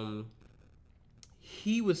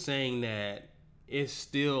he was saying that it's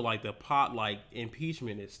still like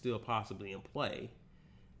impeachment is still possibly in play.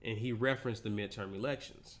 And he referenced the midterm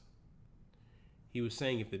elections. He was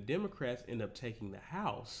saying if the Democrats end up taking the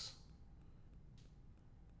House,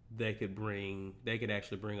 they could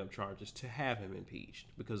actually bring up charges to have him impeached,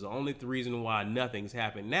 because the only reason why nothing's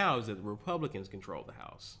happened now is that the Republicans control the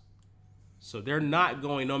House. So they're not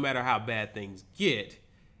going, no matter how bad things get,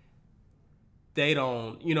 they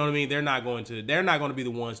don't, you know what I mean? They're not going to be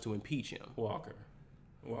the ones to impeach him. Walker.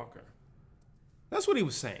 That's what he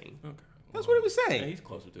was saying. Okay. That's what he was saying. Yeah, he's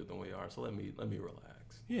closer to it than we are, so let me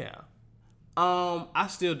relax. Yeah. I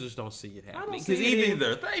still just don't see it happening. I don't see it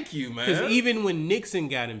either. Thank you, man. Because even when Nixon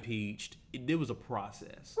got impeached, there was a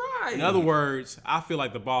process. Right. In other words, I feel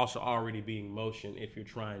like the ball should already be in motion if you're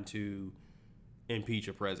trying to impeach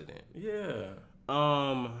a president. Yeah.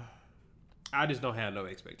 I just don't have no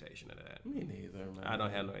expectation of that. Me neither, man. I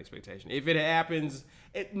don't have no expectation. If it happens,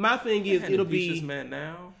 my thing is it'll be. This man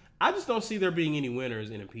now. I just don't see there being any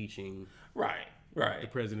winners in impeaching. Right. The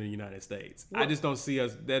president of the United States. I just don't see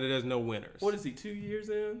that there's no winners. What is he? 2 years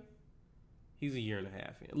in? He's a year and a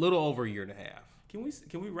half in. A little over a year and a half. Can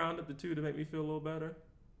we round up to 2 to make me feel a little better?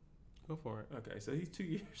 Go for it. Okay, so he's 2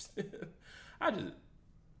 years in.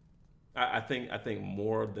 I think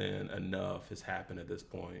more than enough has happened at this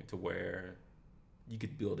point to where you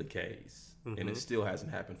could build a case, and it still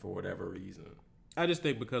hasn't happened for whatever reason. I just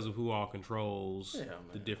think because of who all controls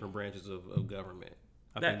the different branches of government.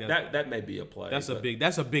 That may be a play. That's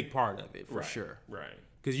a big part of it for sure. Right.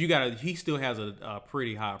 Because he still has a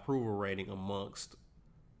pretty high approval rating amongst.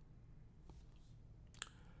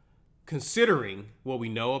 Considering what we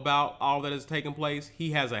know about all that has taken place,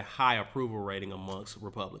 he has a high approval rating amongst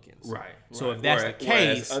Republicans. Right. So if that's the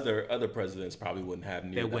case, other presidents probably wouldn't have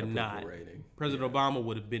near that approval rating. President Obama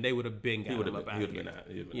would have been. They would have been. He would have been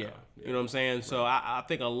out. You know what I'm saying? Right. So I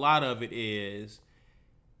think a lot of it is,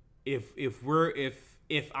 if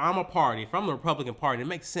I'm a party, if I'm the Republican Party, it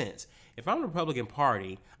makes sense. If I'm the Republican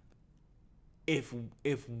Party, if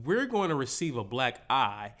we're going to receive a black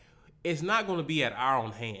eye, it's not going to be at our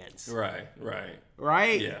own hands. Right?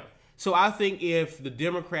 Yeah. So I think if the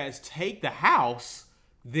Democrats take the House,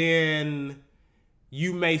 then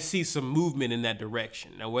you may see some movement in that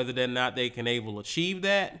direction. Now, whether or not they can able to achieve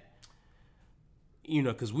that,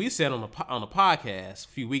 because we said on the podcast a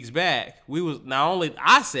few weeks back,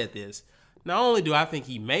 I said this, not only do I think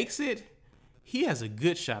he makes it, he has a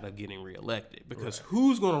good shot of getting reelected because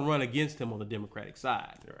who's going to run against him on the Democratic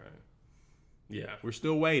side? Right. Yeah, we're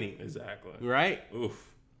still waiting. Exactly. Right. Oof.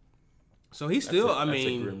 So he's still. That's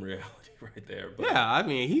a grim reality right there. But. Yeah, I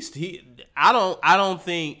mean, I don't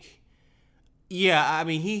think. Yeah, I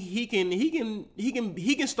mean, he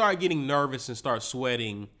can start getting nervous and start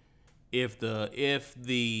sweating if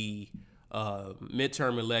the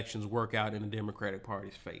midterm elections work out in the Democratic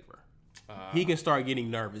Party's favor. He can start getting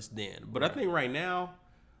nervous then. But I think right now,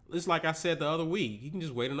 it's like I said the other week, you can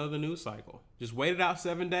just wait another news cycle. Just wait it out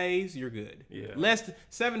 7 days, you're good. Yeah.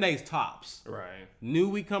 7 days tops. Right. New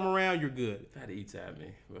week come around, you're good. That eats at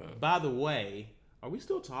me. But. By the way, are we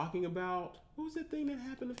still talking about, what was that thing that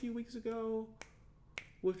happened a few weeks ago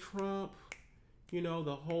with Trump?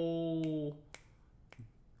 The whole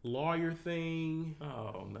lawyer thing.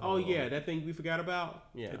 Oh, no. Oh, yeah, that thing we forgot about?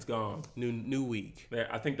 Yeah. It's gone. New week.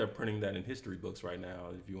 I think they're printing that in history books right now,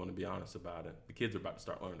 if you want to be honest about it. The kids are about to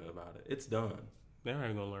start learning about it. It's done. They're not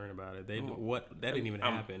even going to learn about it. That didn't even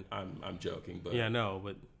happen. I'm joking, but... Yeah, no,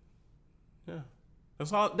 but... Yeah.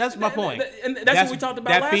 That's my point. And that's what we talked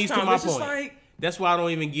about last time. That feeds to my point. That's why I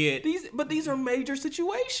don't even get... These are major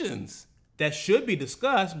situations. That should be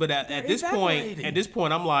discussed, but at this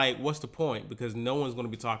point, I'm like, what's the point? Because no one's going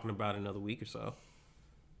to be talking about it another week or so.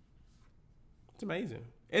 It's amazing.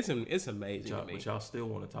 It's amazing to me. But y'all still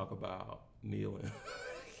want to talk about kneeling.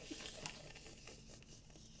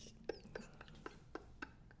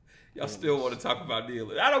 Y'all still want to talk about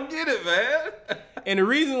kneeling. I don't get it, man. And the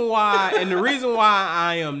reason why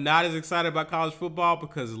I am not as excited about college football,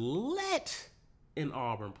 because let an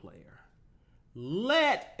Auburn player,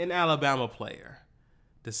 let an Alabama player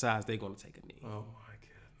decides they're going to take a knee. Oh, my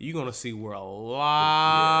God. You're going to see where a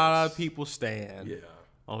lot of people stand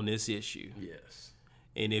on this issue. Yes.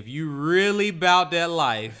 And if you really about that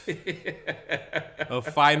life of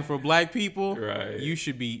fighting for black people, you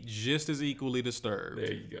should be just as equally disturbed.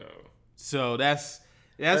 There you go. So that's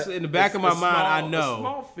in the back of my mind, I know. A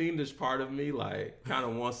small fiendish part of me, kind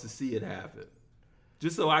of wants to see it happen.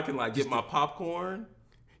 Just so I can, get my popcorn.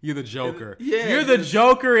 You're the Joker. You're the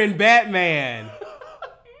Joker in Batman.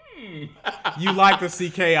 You like to see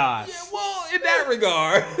chaos. Yeah, well, in that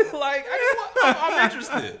regard, I'm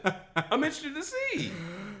interested. I'm interested to see.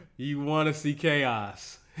 You want to see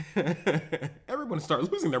chaos. Everyone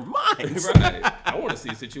start losing their minds. Right. I want to see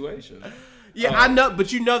a situation. Yeah, I know, but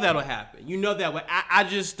that'll happen. You know that way. I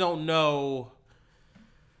just don't know.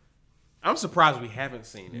 I'm surprised we haven't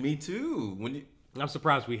seen it. Me too. I'm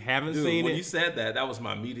surprised we haven't seen it. When you said that was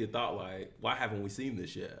my immediate thought. Why haven't we seen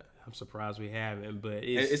this yet? I'm surprised we haven't, but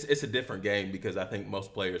it's a different game because I think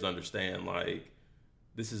most players understand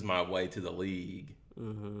this is my way to the league,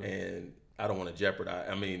 and I don't want to jeopardize.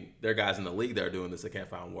 I mean, there are guys in the league that are doing this that can't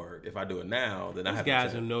find work. If I do it now, then I have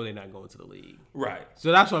guys who know they're not going to the league. Right.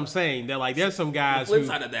 So that's what I'm saying. That like there's some guys. The flip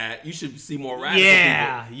side of that, you should see more radical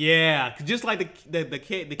people. Yeah. Just like the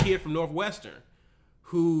kid from Northwestern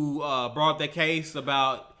who brought up that case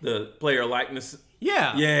about the player likeness.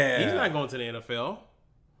 Yeah. He's not going to the NFL.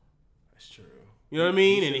 That's true. You know what I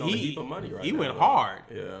mean? And he went hard.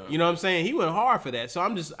 Yeah. You know what I'm saying? He went hard for that. So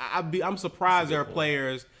I'm surprised there are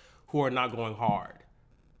players who are not going hard.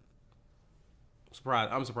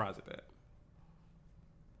 I'm surprised at that.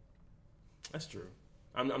 That's true.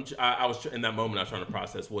 I was in that moment. I was trying to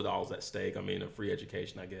process what all's at stake. I mean, a free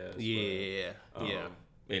education, I guess. Yeah.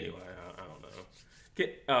 Anyway, I don't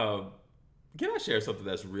know. Can I share something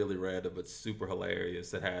that's really random but super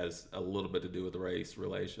hilarious that has a little bit to do with race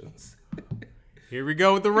relations? Here we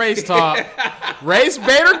go with the race talk. Race,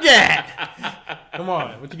 bait, or gat? Come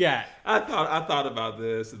on, what you got? I thought about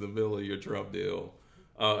this in the middle of your Trump deal,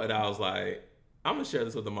 and I was like, I'm gonna share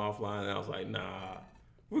this with them offline, and I was like, nah,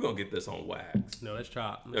 we're gonna get this on wax. No, let's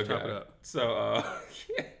chop. Let's chop it up. So,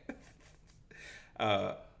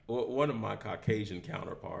 one of my Caucasian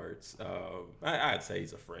counterparts, I'd say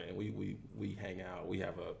he's a friend. We hang out. We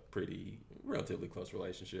have a pretty relatively close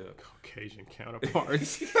relationship. Caucasian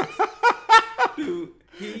counterparts. Dude,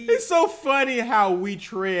 it's so funny how we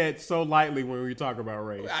tread so lightly when we talk about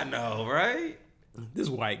race. I know, right? This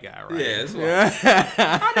white guy, right? Yeah, this white.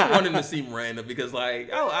 I didn't want him to seem random because, like,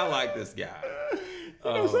 I like this guy.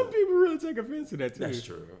 Some people really take offense to that too. That's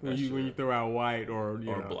true. When you throw out white or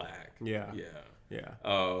black. Yeah.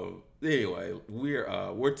 Anyway,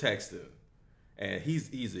 we're texting, and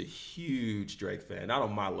he's a huge Drake fan. Not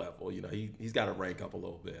on my level, you know. He's got to rank up a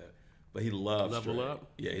little bit, but he loves level Drake.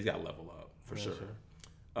 up. Yeah, he's got to level up for sure.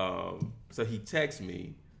 So he texts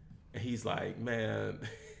me, and he's like, "Man,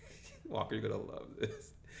 Walker, you're gonna love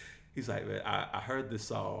this." He's like, "Man, I heard this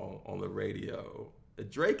song on the radio.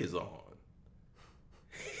 Drake is on."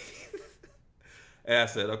 And I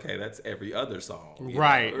said, "Okay, that's every other song."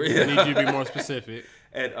 Right. I need you to be more specific.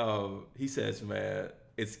 And he says, "Man,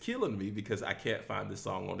 it's killing me because I can't find this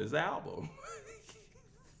song on his album."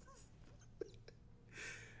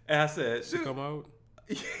 And I said, "Come out."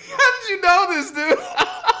 How did you know this, dude?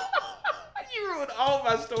 You ruined all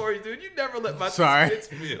my stories, dude. You never let my Sorry.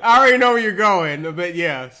 spill. I already know where you're going, but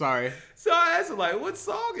yeah, sorry. So I asked him, like, "What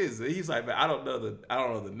song is it?" He's like, "Man, I don't know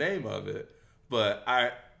the name of it, but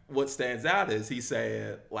what stands out is he's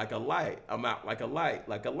saying, like a light. I'm out like a light,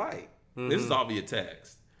 like a light." Mm-hmm. This is all via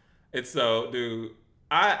text. And so, dude,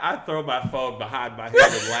 I throw my phone behind my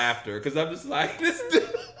head in laughter because I'm just like, this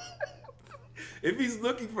dude, if he's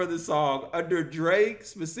looking for the song under Drake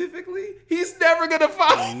specifically, he's never going to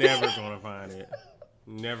find it. Never going to find it.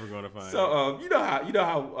 Never going to find it. So, you know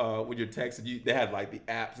how when you're texting, they have like the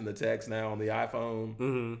apps in the text now on the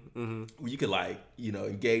iPhone where you could like,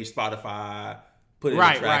 engage Spotify, put it in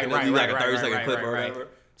a track, and then do like a 30-second clip or whatever.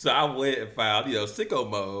 So I went and found, sicko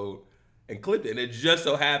mode and clipped it. And it just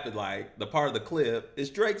so happened, like, the part of the clip is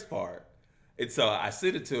Drake's part. And so I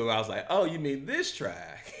sent it to him. I was like, "Oh, you mean this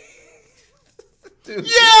track?" Dude.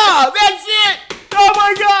 Yeah, that's it. Oh,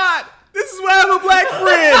 my God. This is why I have a black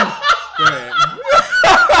friend. Go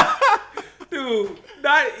ahead. Dude,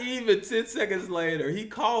 not even 10 seconds later, he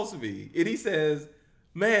calls me. And he says,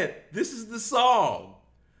 "Man, this is the song."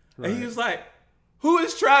 Right. And he was like, "Who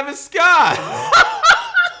is Travis Scott?"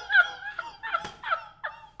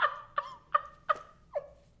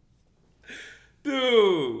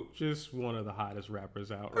 Dude. Just one of the hottest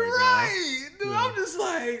rappers out right now. Dude, yeah. I'm just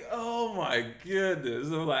like, oh my goodness.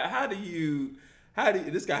 I'm like, how do you,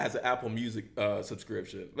 this guy has an Apple Music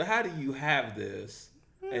subscription, but how do you have this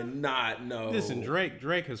and not know? Listen, Drake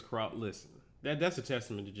has that's a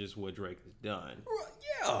testament to just what Drake has done.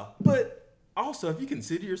 Yeah, but also, if you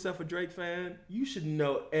consider yourself a Drake fan, you should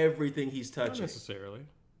know everything he's touching. Not necessarily.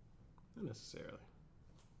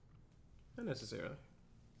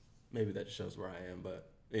 Maybe that just shows where I am, but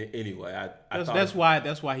anyway, that's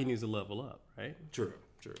why he needs to level up, right? True.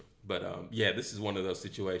 But this is one of those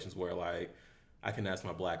situations where like I can ask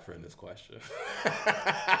my black friend this question.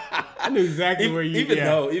 I knew exactly where you.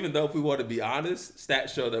 Even though if we want to be honest,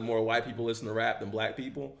 stats show that more white people listen to rap than black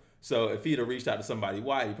people. So if he'd have reached out to somebody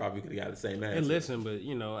white, he probably could have got the same answer. And listen, but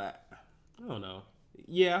I don't know.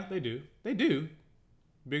 Yeah, they do. Bigger.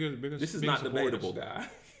 This is not debatable, guy.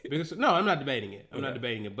 No, I'm not debating it. I'm not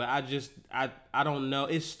debating it. But I don't know.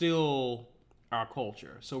 It's still our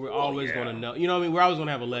culture, so we're always going to know. You know what I mean? We're always going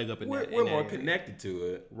to have a leg up in that. We're more connected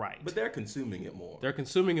to it, right? But they're consuming it more.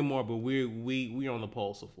 But we're on the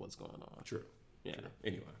pulse of what's going on. True. Yeah. True.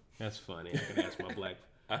 Anyway, that's funny. I can ask my black.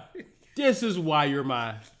 This is why you're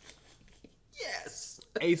my Yes.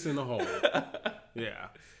 Ace in the hole. Yeah.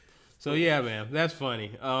 So yeah, man, that's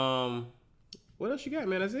funny. What else you got,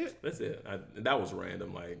 man? That's it. That's it. That was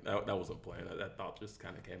random. Like that wasn't planned. That thought just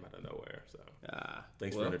kind of came out of nowhere. So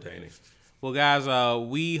thanks for entertaining. Well, guys,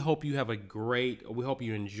 we hope you we hope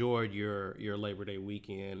you enjoyed your Labor Day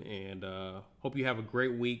weekend, and hope you have a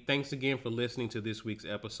great week. Thanks again for listening to this week's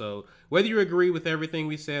episode. Whether you agree with everything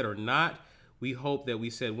we said or not, we hope that we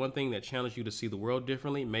said one thing that challenged you to see the world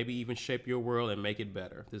differently, maybe even shape your world and make it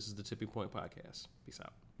better. This is the Tipping Point Podcast. Peace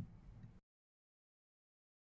out.